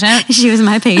your patient? she was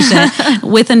my patient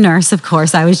with a nurse, of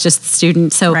course. I was just a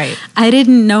student. So Right. I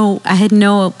didn't know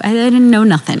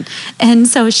nothing. And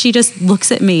so she just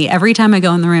looks at me every time I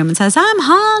go in the room and says, I'm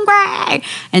hungry.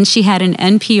 And she had an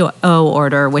NPO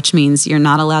order, which means you're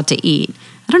not allowed to eat.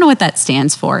 I don't know what that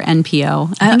stands for,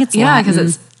 NPO. I think it's yeah, Latin.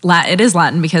 because it is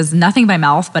Latin because nothing by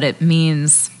mouth, but it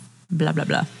means blah, blah,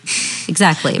 blah.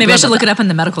 Exactly. Maybe I should look it up in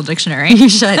the medical dictionary. You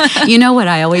should. You know what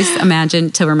I always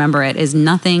imagine to remember it is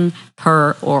nothing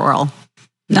per oral.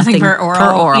 Nothing per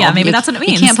oral. Yeah, maybe that's what it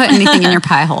means. You can't put anything in your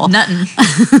pie hole. Nothing.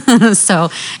 So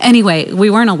anyway, we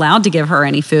weren't allowed to give her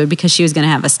any food because she was going to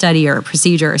have a study or a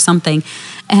procedure or something.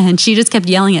 And she just kept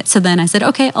yelling it. So then I said,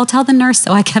 okay, I'll tell the nurse.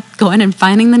 So I kept going and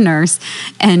finding the nurse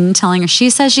and telling her, she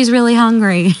says she's really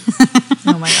hungry.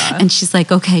 Oh my God. And she's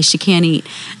like, okay, she can't eat.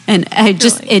 And it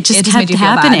just made kept you feel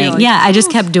bad. happening. You're like, Yeah, I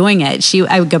just kept doing it.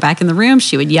 I would go back in the room.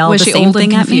 She would yell Was the she same old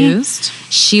and thing at me. confused?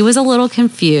 She was a little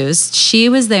confused. She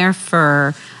was there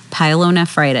for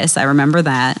pyelonephritis. I remember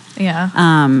that. Yeah.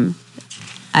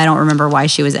 I don't remember why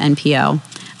she was NPO.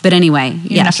 But anyway, You're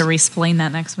gonna have to re-explain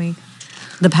that next week.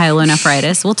 the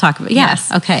pyelonephritis. We'll talk about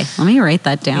Yes. Okay, let me write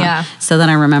that down Yeah. so that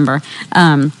I remember.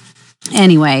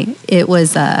 Anyway, it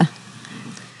was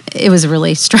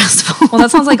really stressful. Well,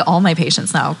 that sounds like all my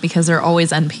patients now because they're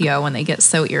always NPO when they get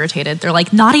so irritated. They're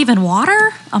like, not even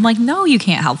water? I'm like, no, you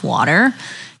can't have water.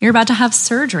 You're about to have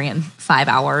surgery in 5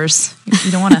 hours.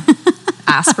 You don't want to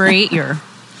aspirate your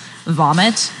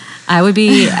vomit. I would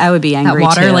be angry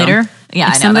water too. later? Yeah, I know,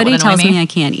 If that somebody would annoy tells me me. I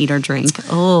can't eat or drink, it's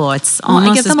almost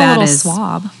I give as them a bad little as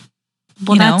swab.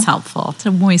 Well, you know, that's helpful.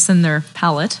 to moisten their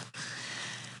palate.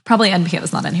 Probably NPO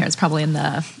is not in here. It's probably in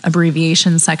the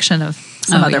abbreviation section of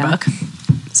some other yeah. book.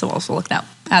 So we'll also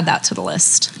add that to the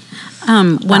list.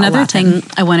 One other Latin.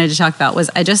 thing I wanted to talk about was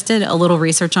I just did a little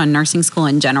research on nursing school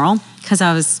in general because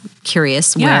I was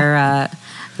curious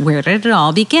where did it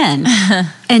all begin?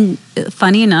 And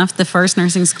funny enough, the first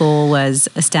nursing school was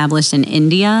established in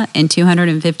India in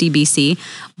 250 BC,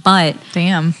 but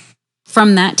Damn.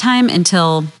 from that time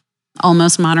until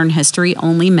almost modern history,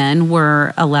 only men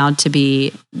were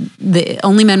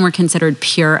considered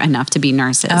pure enough to be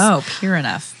nurses. Oh, pure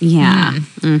enough. Yeah.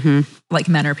 Like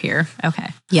men are pure. Okay.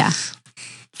 Yeah.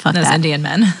 Fuck Those that. Indian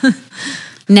men.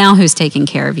 Now who's taking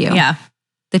care of you? Yeah.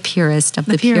 The purest of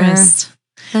the, purest.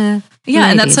 pure.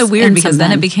 Yeah, and that's so ladies weird and because some then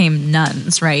men. it became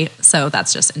nuns, right? So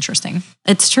that's just interesting.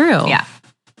 It's true. Yeah.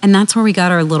 And that's where we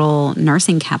got our little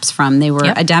nursing caps from. They were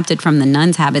Yep. adapted from the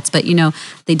nuns' habits, but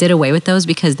they did away with those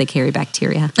because they carry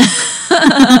bacteria.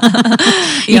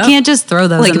 You Yep. can't just throw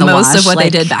those Like in the most wash. of what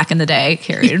they did back in the day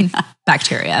carried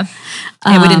bacteria.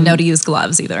 And we didn't know to use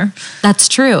gloves either. That's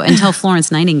true until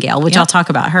Florence Nightingale, which Yep. I'll talk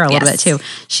about her a little Yes. bit too.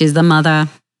 She's the mother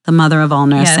of all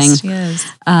nursing.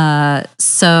 Yes, yes.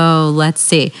 So let's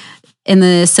see. In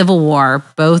the Civil War,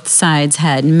 both sides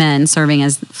had men serving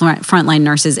as frontline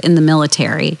nurses in the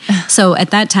military. So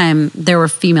at that time, there were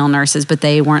female nurses, but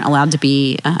they weren't allowed to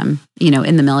be,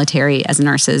 in the military as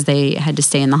nurses. They had to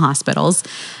stay in the hospitals.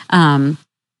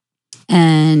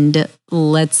 And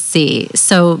let's see.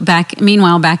 So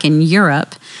meanwhile, back in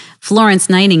Europe, Florence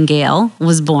Nightingale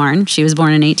was born. She was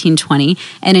born in 1820.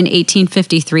 And in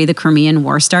 1853, the Crimean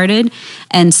War started.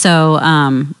 And so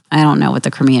I don't know what the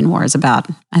Crimean War is about.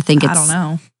 I think it's I don't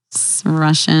know.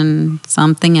 Russian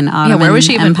something and Ottoman where was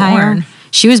she even Empire. born?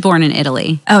 She was born in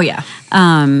Italy. Oh, yeah.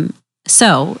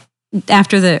 So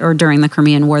during the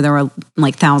Crimean War, there were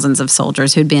like thousands of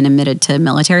soldiers who'd been admitted to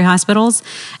military hospitals.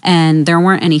 And there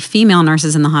weren't any female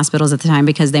nurses in the hospitals at the time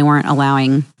because they weren't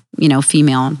allowing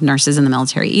female nurses in the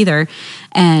military either.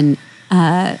 And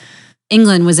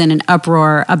England was in an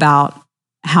uproar about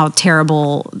how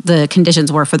terrible the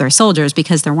conditions were for their soldiers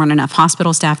because there weren't enough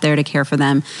hospital staff there to care for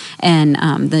them. And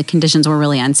the conditions were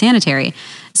really unsanitary.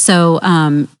 So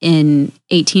in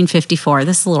 1854,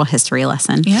 this is a little history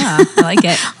lesson. Yeah, I like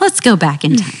it. Let's go back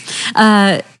in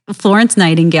time. Florence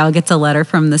Nightingale gets a letter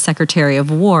from the Secretary of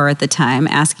War at the time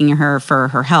asking her for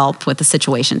her help with the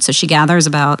situation. So she gathers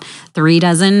about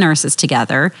 36 nurses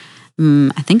together.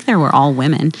 I think they were all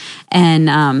women.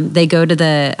 And they go to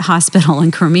the hospital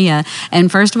in Crimea.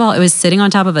 And first of all, it was sitting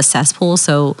on top of a cesspool.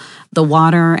 So the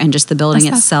water and just the building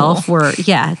itself were,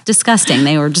 disgusting.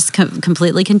 They were just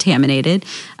completely contaminated.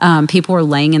 People were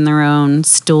laying in their own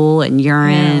stool and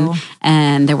urine. Ew.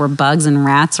 And there were bugs and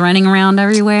rats running around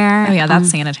everywhere. Oh, yeah,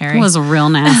 that's sanitary. It was real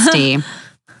nasty.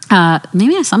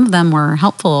 Maybe some of them were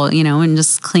helpful, in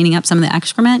just cleaning up some of the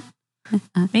excrement.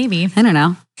 Maybe. I don't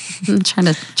know. I'm trying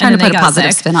to then they put a got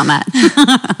positive sick. spin on that.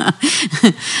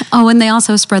 Oh, and they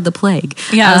also spread the plague.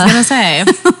 Yeah, I was going to say.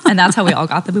 And that's how we all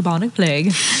got the bubonic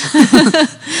plague.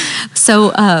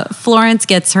 So Florence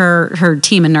gets her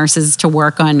team of nurses to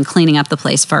work on cleaning up the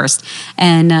place first.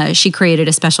 And she created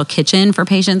a special kitchen for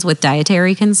patients with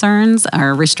dietary concerns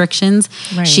or restrictions.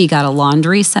 Right. She got a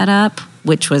laundry set up,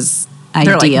 which was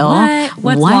They're ideal. like,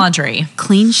 What's laundry?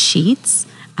 Clean sheets?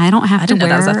 I don't have to didn't know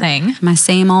wear that was a thing. my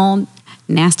same old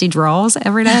nasty drawers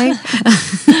every day.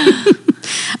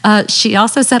 She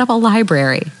also set up a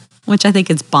library, which I think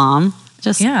is bomb.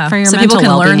 Just for your so mental people can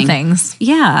well-being. learn things.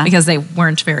 Yeah. Because they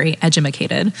weren't very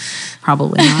educated.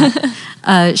 Probably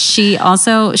not. She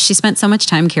spent so much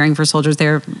time caring for soldiers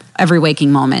there every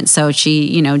waking moment. So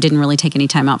she, didn't really take any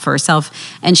time out for herself.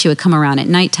 And she would come around at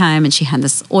nighttime and she had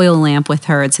this oil lamp with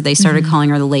her. And so they started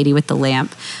calling her the lady with the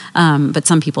lamp. But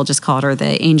some people just called her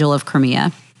the Angel of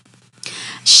Crimea.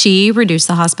 She reduced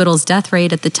the hospital's death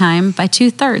rate at the time by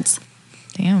 2/3.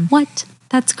 Damn. What?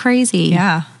 That's crazy.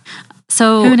 Yeah.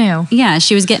 So Who knew? Yeah,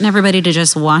 she was getting everybody to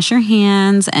just wash your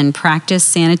hands and practice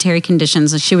sanitary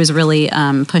conditions. She was really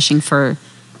pushing for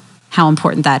how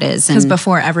important that is. Because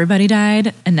before everybody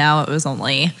died, and now it was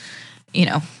only,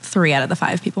 3 out of the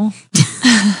 5 people.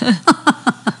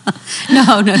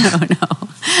 No.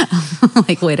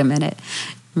 Like, wait a minute.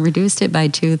 Reduced it by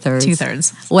 2/3.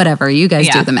 2/3. Whatever. You guys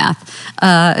do the math.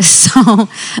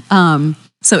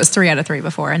 So it was 3 out of 3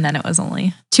 before, and then it was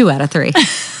only 2 out of 3.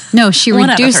 No, she 1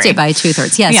 out of reduced 3. it by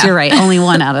 2/3. Yes, Yeah. you're right. Only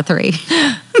 1 out of 3.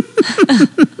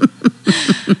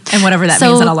 And whatever that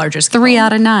means on a larger scale. 3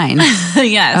 out of 9.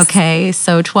 Yes. Okay,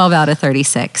 so 12 out of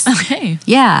 36. Okay.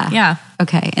 Yeah. Yeah.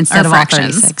 Okay, instead Or of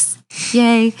fractions. all 36.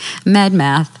 Yay, med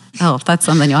math. Oh, that's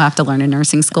something you'll have to learn in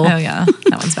nursing school. Oh, yeah.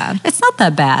 That one's bad. It's not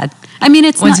that bad. I mean,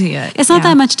 it's Once not, you get- it's not yeah.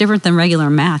 that much different than regular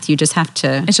math. You just have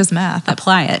to It's just math.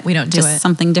 apply it. We don't do just it.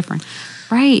 something different.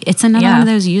 Right. It's another Yeah. one of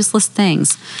those useless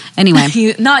things.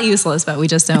 Anyway, Not useless, but we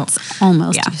just don't.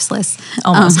 almost Yeah. useless.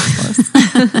 Almost useless.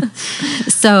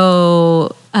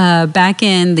 So back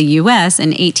in the U.S.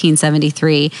 in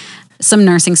 1873, some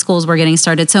nursing schools were getting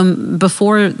started. So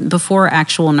before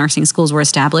actual nursing schools were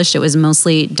established, it was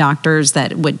mostly doctors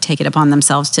that would take it upon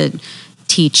themselves to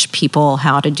teach people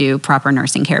how to do proper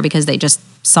nursing care because they just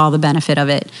saw the benefit of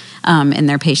it in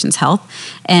their patients' health.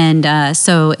 And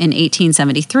so in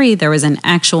 1873, there was an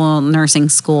actual nursing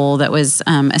school that was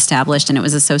established, and it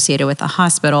was associated with a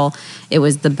hospital. It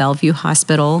was the Bellevue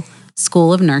Hospital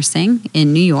School of Nursing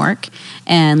in New York.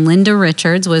 And Linda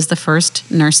Richards was the first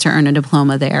nurse to earn a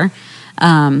diploma there.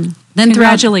 Then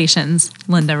Congratulations,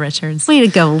 Linda Richards. Way to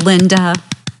go, Linda.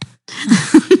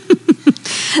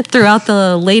 Throughout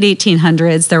the late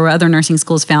 1800s, there were other nursing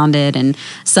schools founded, and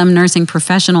some nursing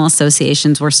professional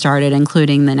associations were started,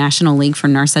 including the National League for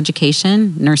Nursing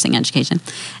Education,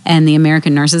 and the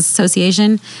American Nurses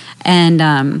Association.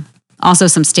 And also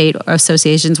some state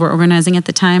associations were organizing at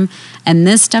the time. And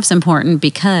this stuff's important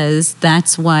because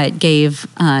that's what gave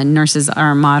nurses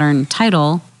our modern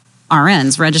title,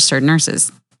 RNs, registered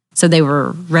nurses. So they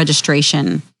were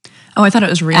registration Oh, I thought it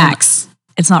was real. acts.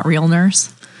 It's not real nurse.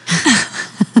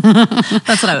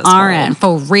 That's what I was RN,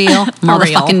 told. for real,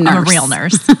 motherfucking nurse. I'm a real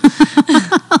nurse.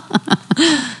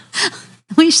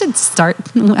 We should start.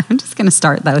 I'm just going to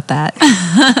start with that.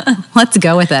 Let's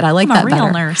go with it. I like I'm that a real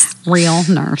better. nurse. Real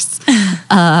nurse.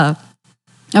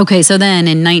 Okay, so then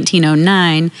in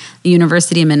 1909, the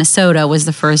University of Minnesota was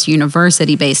the first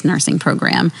university-based nursing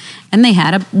program, and they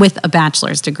had with a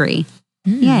bachelor's degree.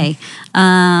 Yay!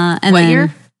 And What then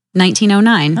year?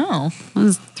 1909. Oh, It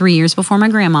was 3 years before my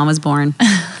grandma was born.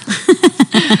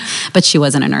 But she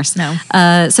wasn't a nurse. No.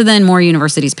 So then more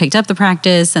universities picked up the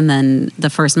practice, and then the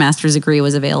first master's degree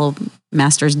was available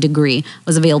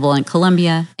in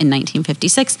Columbia in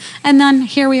 1956. And then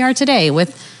here we are today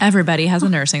with, everybody has a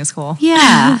nursing school.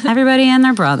 everybody and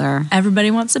their brother.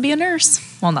 Everybody wants to be a nurse.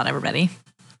 Well, not everybody.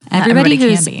 Everybody everybody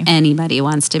who's can be. anybody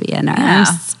wants to be a nurse.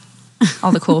 Yeah.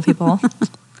 All the cool people.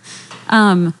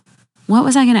 What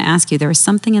was I going to ask you? There was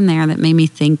something in there that made me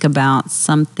think about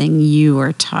something you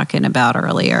were talking about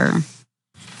earlier.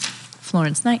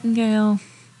 Florence Nightingale.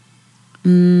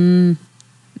 Male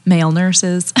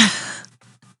nurses.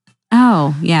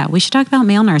 Oh, yeah. We should talk about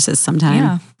male nurses sometime.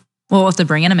 Yeah. Well, we'll have to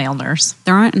bring in a male nurse.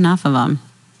 There aren't enough of them.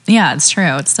 Yeah, it's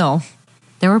true. It's still,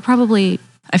 There were probably,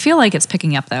 I feel like it's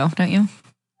picking up though, don't you?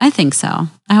 I think so.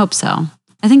 I hope so.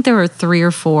 I think there were 3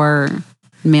 or 4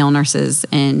 male nurses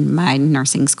in my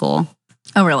nursing school.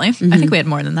 Oh, really? I think we had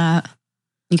more than that.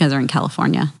 You guys are in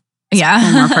California. Yeah. A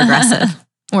little more progressive.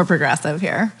 More progressive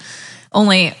here.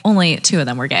 Only 2 of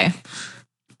them were gay.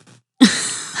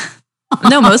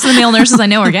 No, most of the male nurses I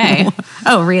know are gay.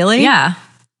 Oh, really? Yeah.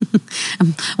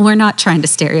 We're not trying to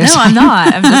stereotype. No, I'm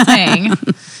not. I'm just saying.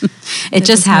 It just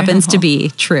is very happens to helpful. be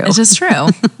true. It's just true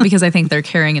because I think they're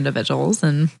caring individuals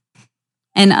and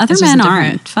And other it's just men a aren't.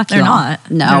 different- Fuck they're y'all.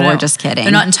 not. No, No. we're just kidding.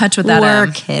 they're not in touch with that,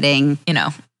 We're kidding.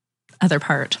 other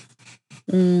part.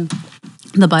 The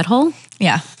butthole?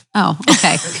 Yeah. Oh,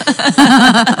 okay.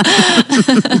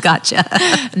 Gotcha.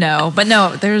 No,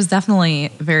 there's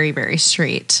definitely very, very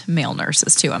straight male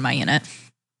nurses too on my unit.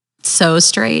 So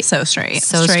straight. So straight.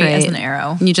 So straight as straight. an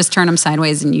arrow. You just turn them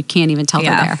sideways and you can't even tell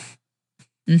Yeah.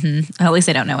 they're there. At least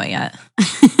they don't know it yet.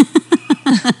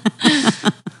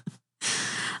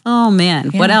 Oh,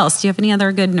 man. Yeah. What else? Do you have any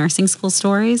other good nursing school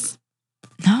stories?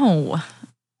 No.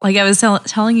 Like I was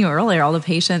telling you earlier, all the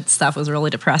patient stuff was really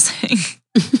depressing.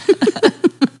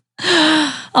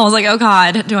 I was like, oh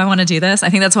God, do I want to do this? I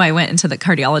think that's why I went into the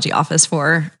cardiology office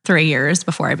for 3 years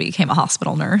before I became a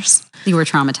hospital nurse. You were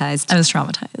traumatized. I was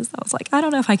traumatized. I was like, I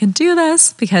don't know if I can do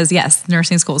this because yes,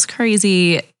 nursing school is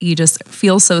crazy. You just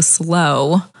feel so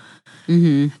slow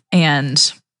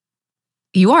and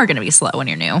you are going to be slow when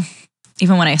you're new.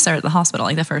 Even when I started at the hospital,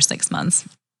 like the first 6 months,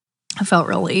 I felt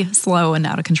really slow and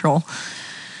out of control.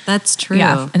 That's true.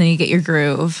 Yeah. And then you get your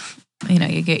groove,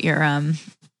 you get your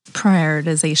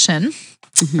prioritization,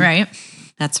 right?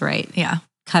 That's right. Yeah.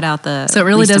 Cut out the. So it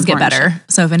really least does get important better.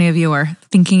 So if any of you are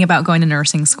thinking about going to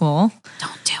nursing school, shit.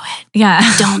 Don't do it. yeah,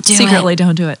 Don't do it. secretly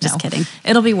don't do it. Just kidding.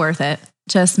 It'll be worth it.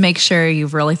 Just make sure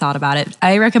you've really thought about it.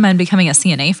 I recommend becoming a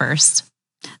CNA first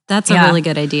That's a Yeah. really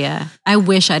good idea. I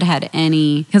wish I'd had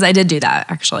any. because I did do that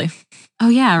actually. Oh,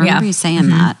 yeah. I remember you saying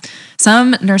that.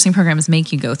 Some nursing programs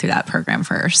make you go through that program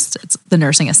first. It's the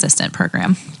nursing assistant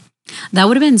program. That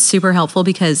would have been super helpful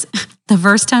because the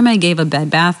first time I gave a bed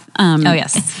bath, Oh,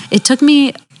 yes. it took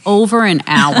me over an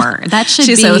hour. That should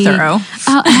She's be so thorough.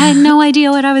 Oh, I had no idea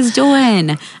what I was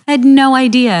doing. I had no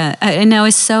idea, and I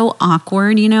was so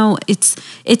awkward.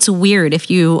 It's weird if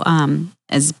you,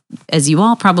 as you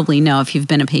all probably know, if you've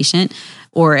been a patient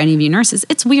or any of you nurses,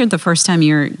 it's weird the first time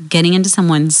you're getting into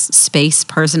someone's space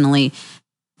personally.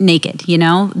 Naked,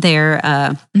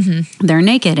 they're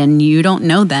naked and you don't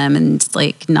know them, and it's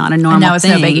like not a normal And now it's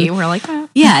thing. no biggie. We're like,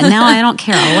 Yeah, now I don't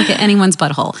care. I'll look at anyone's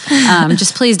butthole.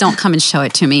 Just please don't come and show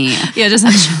it to me. yeah, just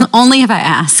Only if I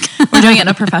ask. we're doing it in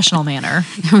a professional manner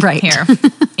Right. here.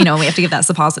 We have to give that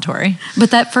suppository. But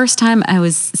that first time I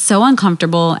was so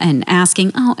uncomfortable and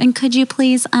asking, oh, and could you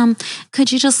please,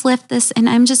 could you just lift this? And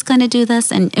I'm just going to do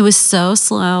this. And it was so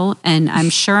slow. And I'm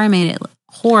sure I made it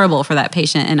horrible for that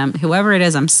patient. And whoever it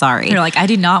is, I'm sorry. You're like, I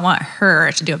do not want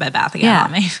her to do a bed bath again Yeah.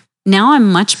 on me. Now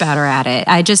I'm much better at it.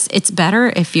 It's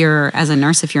better if you're, as a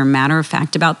nurse, if you're matter of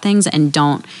fact about things and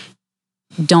don't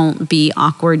be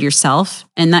awkward yourself.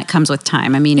 And that comes with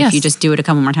time. I mean, Yes. if you just do it a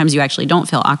couple more times, you actually don't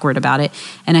feel awkward about it.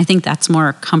 And I think that's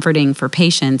more comforting for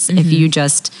patients if you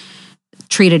just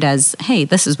treat it as, hey,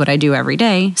 this is what I do every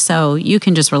day. So you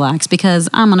can just relax because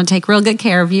I'm going to take real good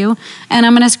care of you. And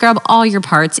I'm going to scrub all your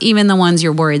parts, even the ones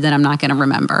you're worried that I'm not going to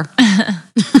remember.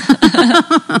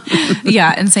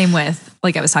 Yeah, and same with,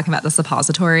 like I was talking about the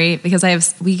suppository, because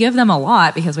we give them a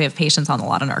lot because we have patients on a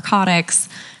lot of narcotics.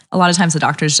 A lot of times the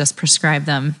doctors just prescribe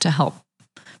them to help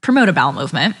promote a bowel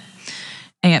movement.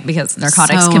 And because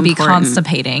narcotics So can be important.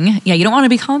 constipating. Yeah, you don't want to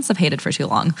be constipated for too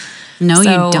long. No,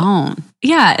 So- you don't.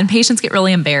 Yeah, and patients get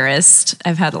really embarrassed.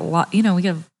 I've had a lot, we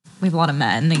have a lot of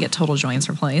men, they get total joints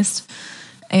replaced.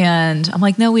 And I'm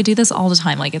like, no, we do this all the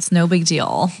time. Like, it's no big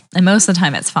deal. And most of the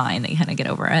time it's fine. They kind of get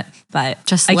over it. But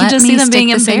Just I let can just me see them stick being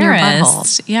this in your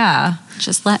embarrassed. Yeah.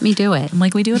 Just let me do it. I'm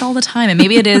like, we do it all the time. And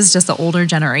maybe it is just the older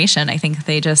generation. I think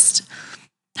they just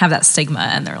have that stigma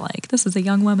and they're like, this is a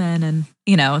young woman. And,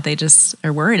 they just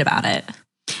are worried about it.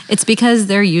 It's because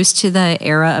they're used to the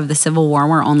era of the Civil War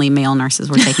where only male nurses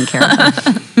were taking care of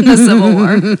them. The Civil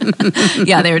War.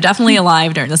 Yeah, they were definitely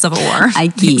alive during the Civil War. I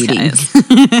these kidding.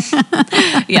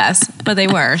 guys. Yes, but they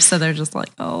were. So they're just like,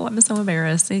 oh, I'm so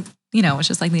embarrassed. It's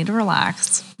just like, need to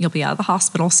relax. You'll be out of the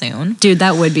hospital soon. Dude,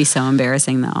 that would be so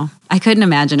embarrassing though. I couldn't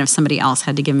imagine if somebody else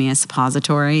had to give me a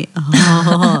suppository.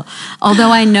 Oh.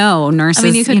 Although I know nurses, I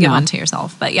mean, you could give one to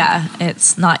yourself, but yeah,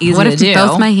 it's not easy what to if do.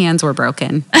 both my hands were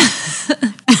broken?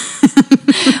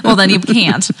 Well, then you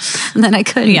can't. And then I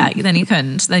couldn't. Yeah, then you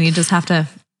couldn't. Then you just have to,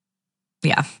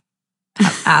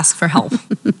 ask for help.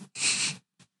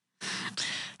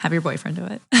 Have your boyfriend do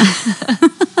it.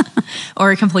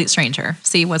 Or a complete stranger.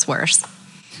 See what's worse.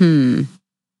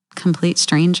 Complete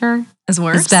stranger Is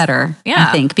worse? is better. Yeah,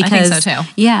 I think I think because so, too.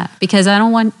 Yeah, because I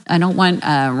don't want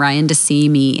Ryan to see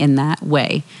me in that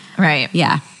way. Right.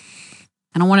 Yeah.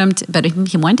 I don't want him to, but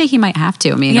one day he might have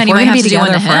to. I mean, Yeah, if and you we're might going to have be to do one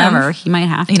together to him. forever, he might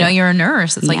have to. You're a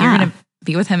nurse. It's like Yeah.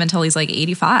 be with him until he's like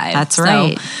 85. That's So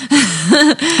right.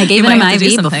 I gave you him might an have to do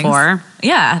IV some things. before.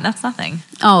 Yeah, that's nothing.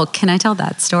 Oh, can I tell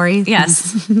that story?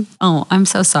 Yes. Oh, I'm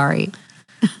so sorry,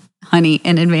 honey,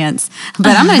 in advance.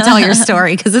 But I'm going to tell your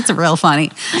story because it's real funny.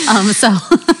 So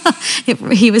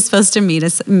he was supposed to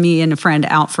meet me and a friend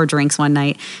out for drinks one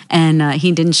night, and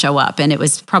he didn't show up. And it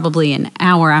was probably an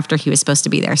hour after he was supposed to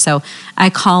be there. So I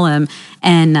call him,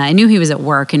 and I knew he was at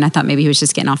work, and I thought maybe he was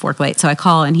just getting off work late. So I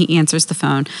call, and he answers the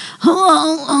phone.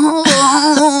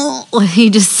 Hello. He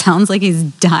just sounds like he's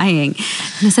dying.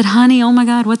 And I said, honey, oh my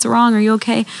God, what's wrong? Are you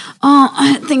okay? Oh,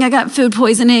 I think I got food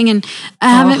poisoning, and I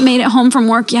haven't made it home from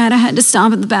work yet. I had to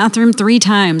stop at the bathroom 3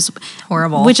 times.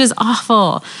 Horrible. Which is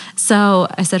awful. So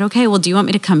I said, okay, well, do you want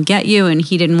me to come get you? And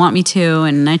he didn't want me to.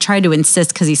 And I tried to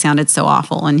insist because he sounded so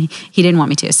awful, and he didn't want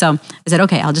me to. So I said,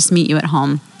 okay, I'll just meet you at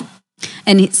home.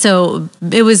 And so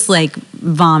it was like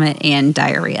vomit and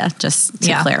diarrhea, just to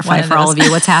Yeah, clarify one of for all those. of you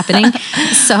what's happening.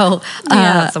 So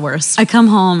Yeah, that's the worst. I come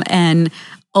home and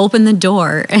open the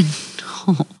door, and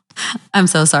I'm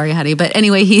so sorry, honey. But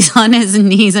anyway, he's on his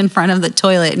knees in front of the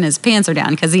toilet and his pants are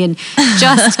down because he had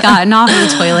just gotten off of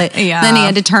the toilet. Yeah. Then he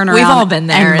had to turn around. We've all been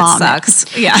there. And It vomit.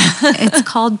 sucks. Yeah. It's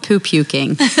called poo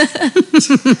puking.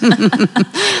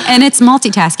 And it's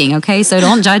multitasking, okay? So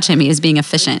don't judge him. He was being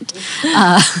efficient.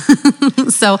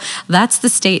 So that's the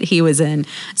state he was in.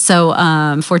 So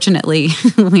fortunately,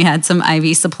 we had some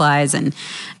IV supplies, and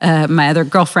my other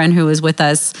girlfriend who was with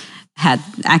us had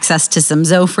access to some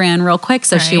Zofran real quick.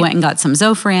 So she Right. went and got some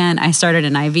Zofran. I started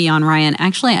an IV on Ryan.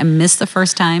 Actually, I missed the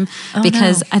first time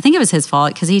because I think it was his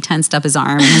fault because he tensed up his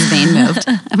arm and his vein moved.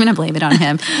 I'm going to blame it on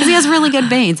him because he has really good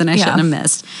veins and I shouldn't have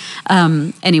missed.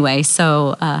 Anyway,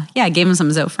 so I gave him some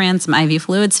Zofran, some IV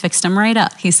fluids, fixed him right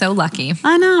up. He's so lucky.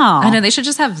 I know. I know they should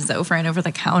just have Zofran over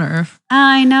the counter.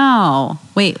 I know.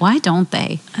 Wait, why don't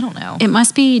they? I don't know. It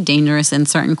must be dangerous in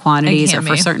certain quantities It or can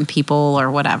for be. certain people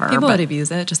or whatever. People but, would abuse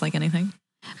it just like anything.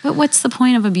 but what's the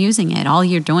point of abusing it? All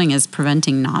you're doing is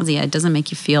preventing nausea. It doesn't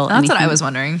make you feel That's what I anything. was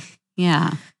wondering.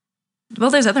 Yeah. Well,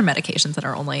 there's other medications that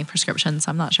are only prescriptions.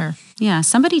 I'm not sure. Yeah.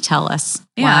 Somebody tell us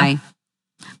Yeah. why.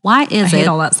 Why I is hate it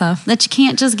all that stuff. that you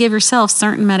can't just give yourself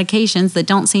certain medications that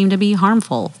don't seem to be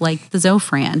harmful, like the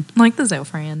Zofran? Like the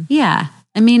Zofran. Yeah.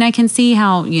 I mean, I can see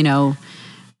how,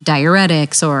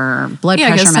 diuretics or blood Yeah,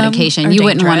 'cause pressure some medication, are you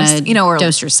wouldn't want dangerous, to or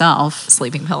dose yourself.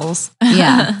 sleeping pills.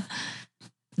 Yeah.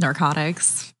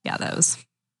 Narcotics. Yeah, those.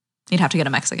 You'd have to go to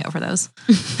Mexico for those.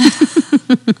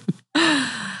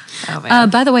 Oh, man.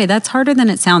 By the way, that's harder than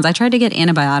it sounds. I tried to get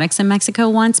antibiotics in Mexico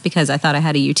once because I thought I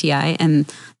had a UTI and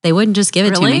they wouldn't just give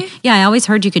it to Really? me. Yeah, I always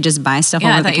heard you could just buy stuff Yeah,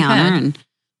 I over the thought you counter. could. And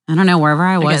I don't know, wherever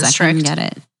I was, get I couldn't strict. get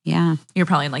it. Yeah. You're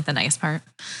probably in like the nice part.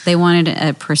 They wanted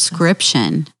a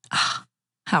prescription.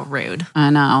 How rude. I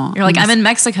know. You're like, I'm in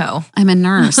Mexico I'm a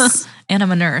nurse. and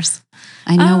I'm a nurse.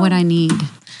 I know what I need.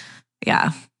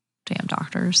 Yeah. Damn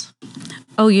doctors.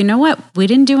 Oh, you know what? We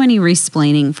didn't do any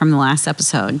resplaining from the last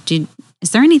episode. Is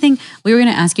there anything we were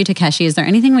going to ask you, Takeshi? Is there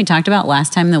anything we talked about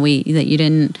last time that you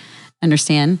didn't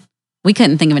understand? We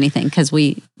couldn't think of anything because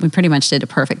we pretty much did a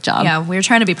perfect job. Yeah, we were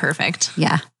trying to be perfect.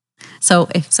 Yeah. So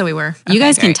if So we were. you Okay,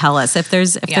 guys can great. tell us if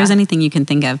there's Yeah. anything you can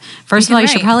think of. First of all, you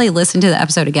should write. probably listen to the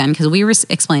episode again because we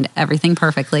explained everything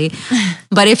perfectly.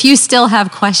 But if you still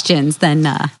have questions, then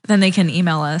Then they can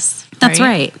email us. that's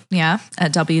right. Yeah.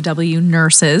 At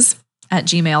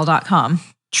wwnurses@gmail.com.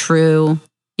 True.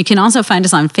 You can also find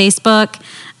us on Facebook,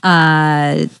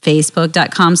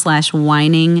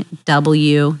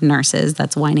 facebook.com/whiningwnurses.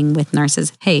 That's whining with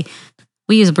nurses. Hey,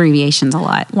 we use abbreviations a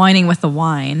lot. Whining with the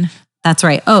wine. That's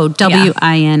right. Oh,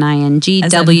 WINING,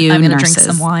 As in, W I'm going to nurses. drink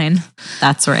some wine.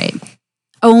 That's right.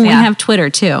 Oh, and we Yeah. have Twitter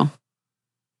too.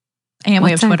 And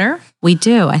we have What's our- Twitter. We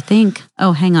do, I think.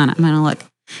 Oh, hang on. I'm going to look.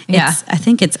 Yeah. I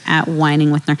think it's at whining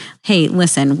with nurse. Hey,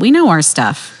 listen, we know our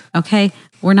stuff. Okay.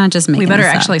 We're not just making We better this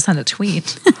up. actually send a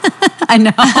tweet. I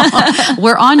know.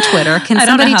 We're on Twitter. Can I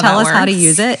don't know somebody how tell that us how to works.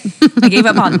 use it? I gave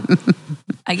up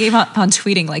on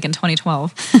tweeting like in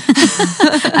 2012.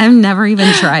 I've never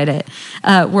even tried it.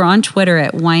 We're on Twitter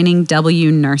at whining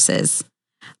W nurses.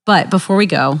 But before we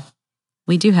go,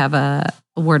 we do have a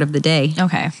word of the day.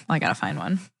 Okay. Well, I got to find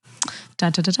one.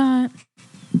 Dun, dun, dun, dun.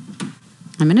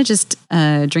 I'm going to just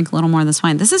drink a little more of this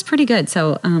wine. This is pretty good.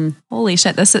 So, Holy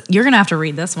shit. You're going to have to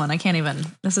read this one. I can't even.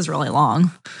 This is really long.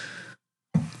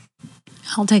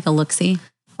 I'll take a look-see.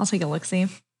 I'll take a look-see.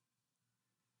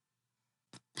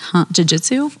 Huh.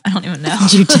 Jiu-jitsu? I don't even know.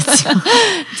 Jiu-jitsu.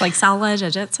 It's like Sala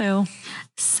Jiu-jitsu.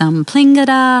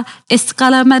 Samplingada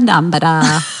iskalamadambada.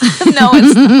 No,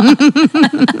 it's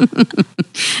not.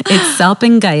 It's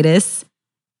salpingitis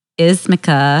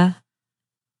ismica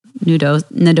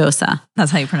nodosa.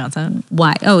 That's how you pronounce it.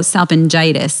 Why? Oh,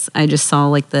 salpingitis. I just saw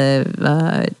like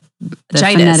the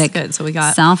Gitis. phonetic. Good. So we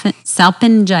got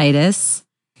Salpingitis,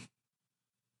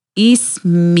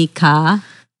 ismica.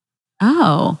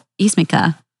 Oh,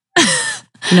 ismica.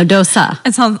 Nodosa.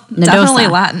 it sounds Nodosa. definitely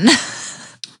Latin.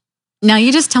 Now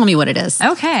you just tell me what it is.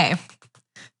 Okay.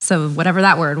 So whatever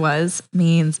that word was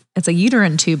means it's a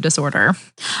uterine tube disorder.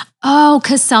 Oh,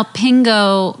 because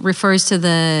salpingo refers to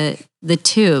the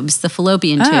tubes, the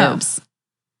fallopian tubes.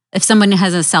 If someone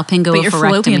has a salpingo But your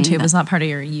fallopian oophorectomy, tube is not part of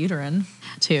your uterine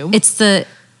tube. it's the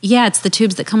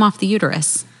tubes that come off the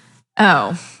uterus.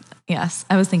 Oh, yes.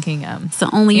 I was thinking. It's the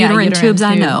only uterine tubes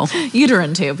I know.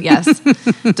 Uterine tube, yes.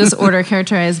 Disorder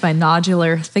characterized by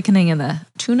nodular thickening in the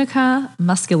tunica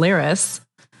muscularis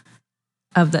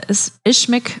of the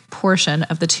isthmic portion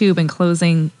of the tube,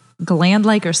 enclosing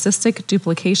gland-like or cystic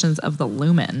duplications of the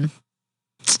lumen.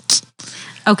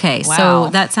 Okay, Wow. so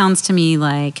that sounds to me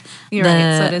like You're the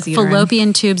right, so it is uterine.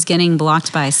 fallopian tubes getting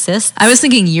blocked by cysts. I was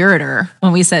thinking ureter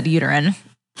when we said uterine,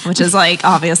 which is like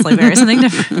obviously very something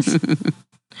different.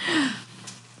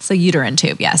 So uterine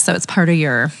tube, yes. So it's part of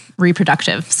your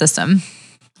reproductive system.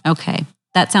 Okay,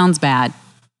 that sounds bad.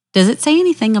 Does it say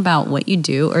anything about what you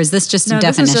do, or is this just a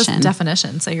definition? This is just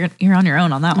definition. So you're on your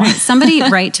own on that one. Somebody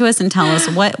write to us and tell us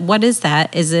what is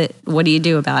that? Is it, what do you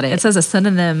do about it? It says a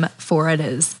synonym for it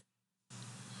is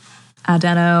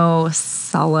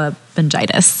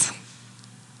adenosalpingitis.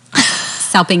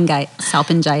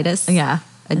 Salpingitis? Yeah.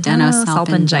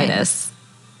 Adenosalpingitis.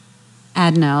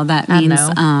 Adeno, that means,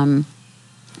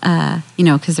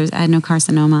 because there's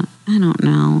adenocarcinoma. I don't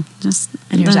know.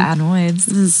 And here's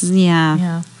adenoids. Yeah.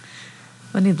 Yeah.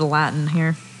 We need the Latin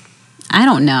here. I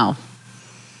don't know.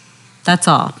 That's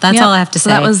all. That's all I have to say. So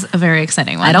that was a very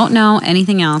exciting one. I don't know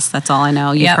anything else. That's all I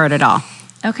know. You've heard it all.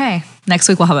 Okay. Next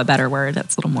week we'll have a better word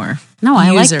that's a little more No,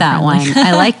 I like that one.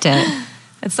 user-friendly. I liked it.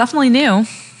 It's definitely new.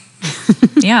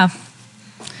 Yeah.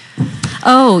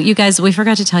 Oh, you guys, we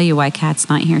forgot to tell you why Kat's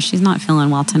not here. She's not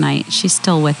feeling well tonight. She's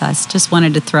still with us. Just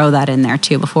wanted to throw that in there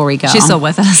too before we go. She's still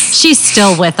with us. She's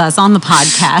still with us on the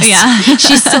podcast. Yeah.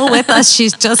 She's still with us.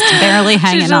 She's just barely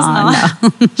hanging on.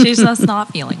 She's just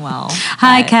not feeling well.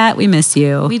 Hi, But Kat. We miss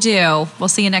you. We do. We'll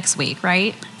see you next week,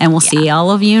 right? And we'll see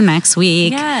all of you next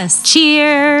week. Yes.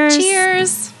 Cheers.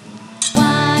 Cheers.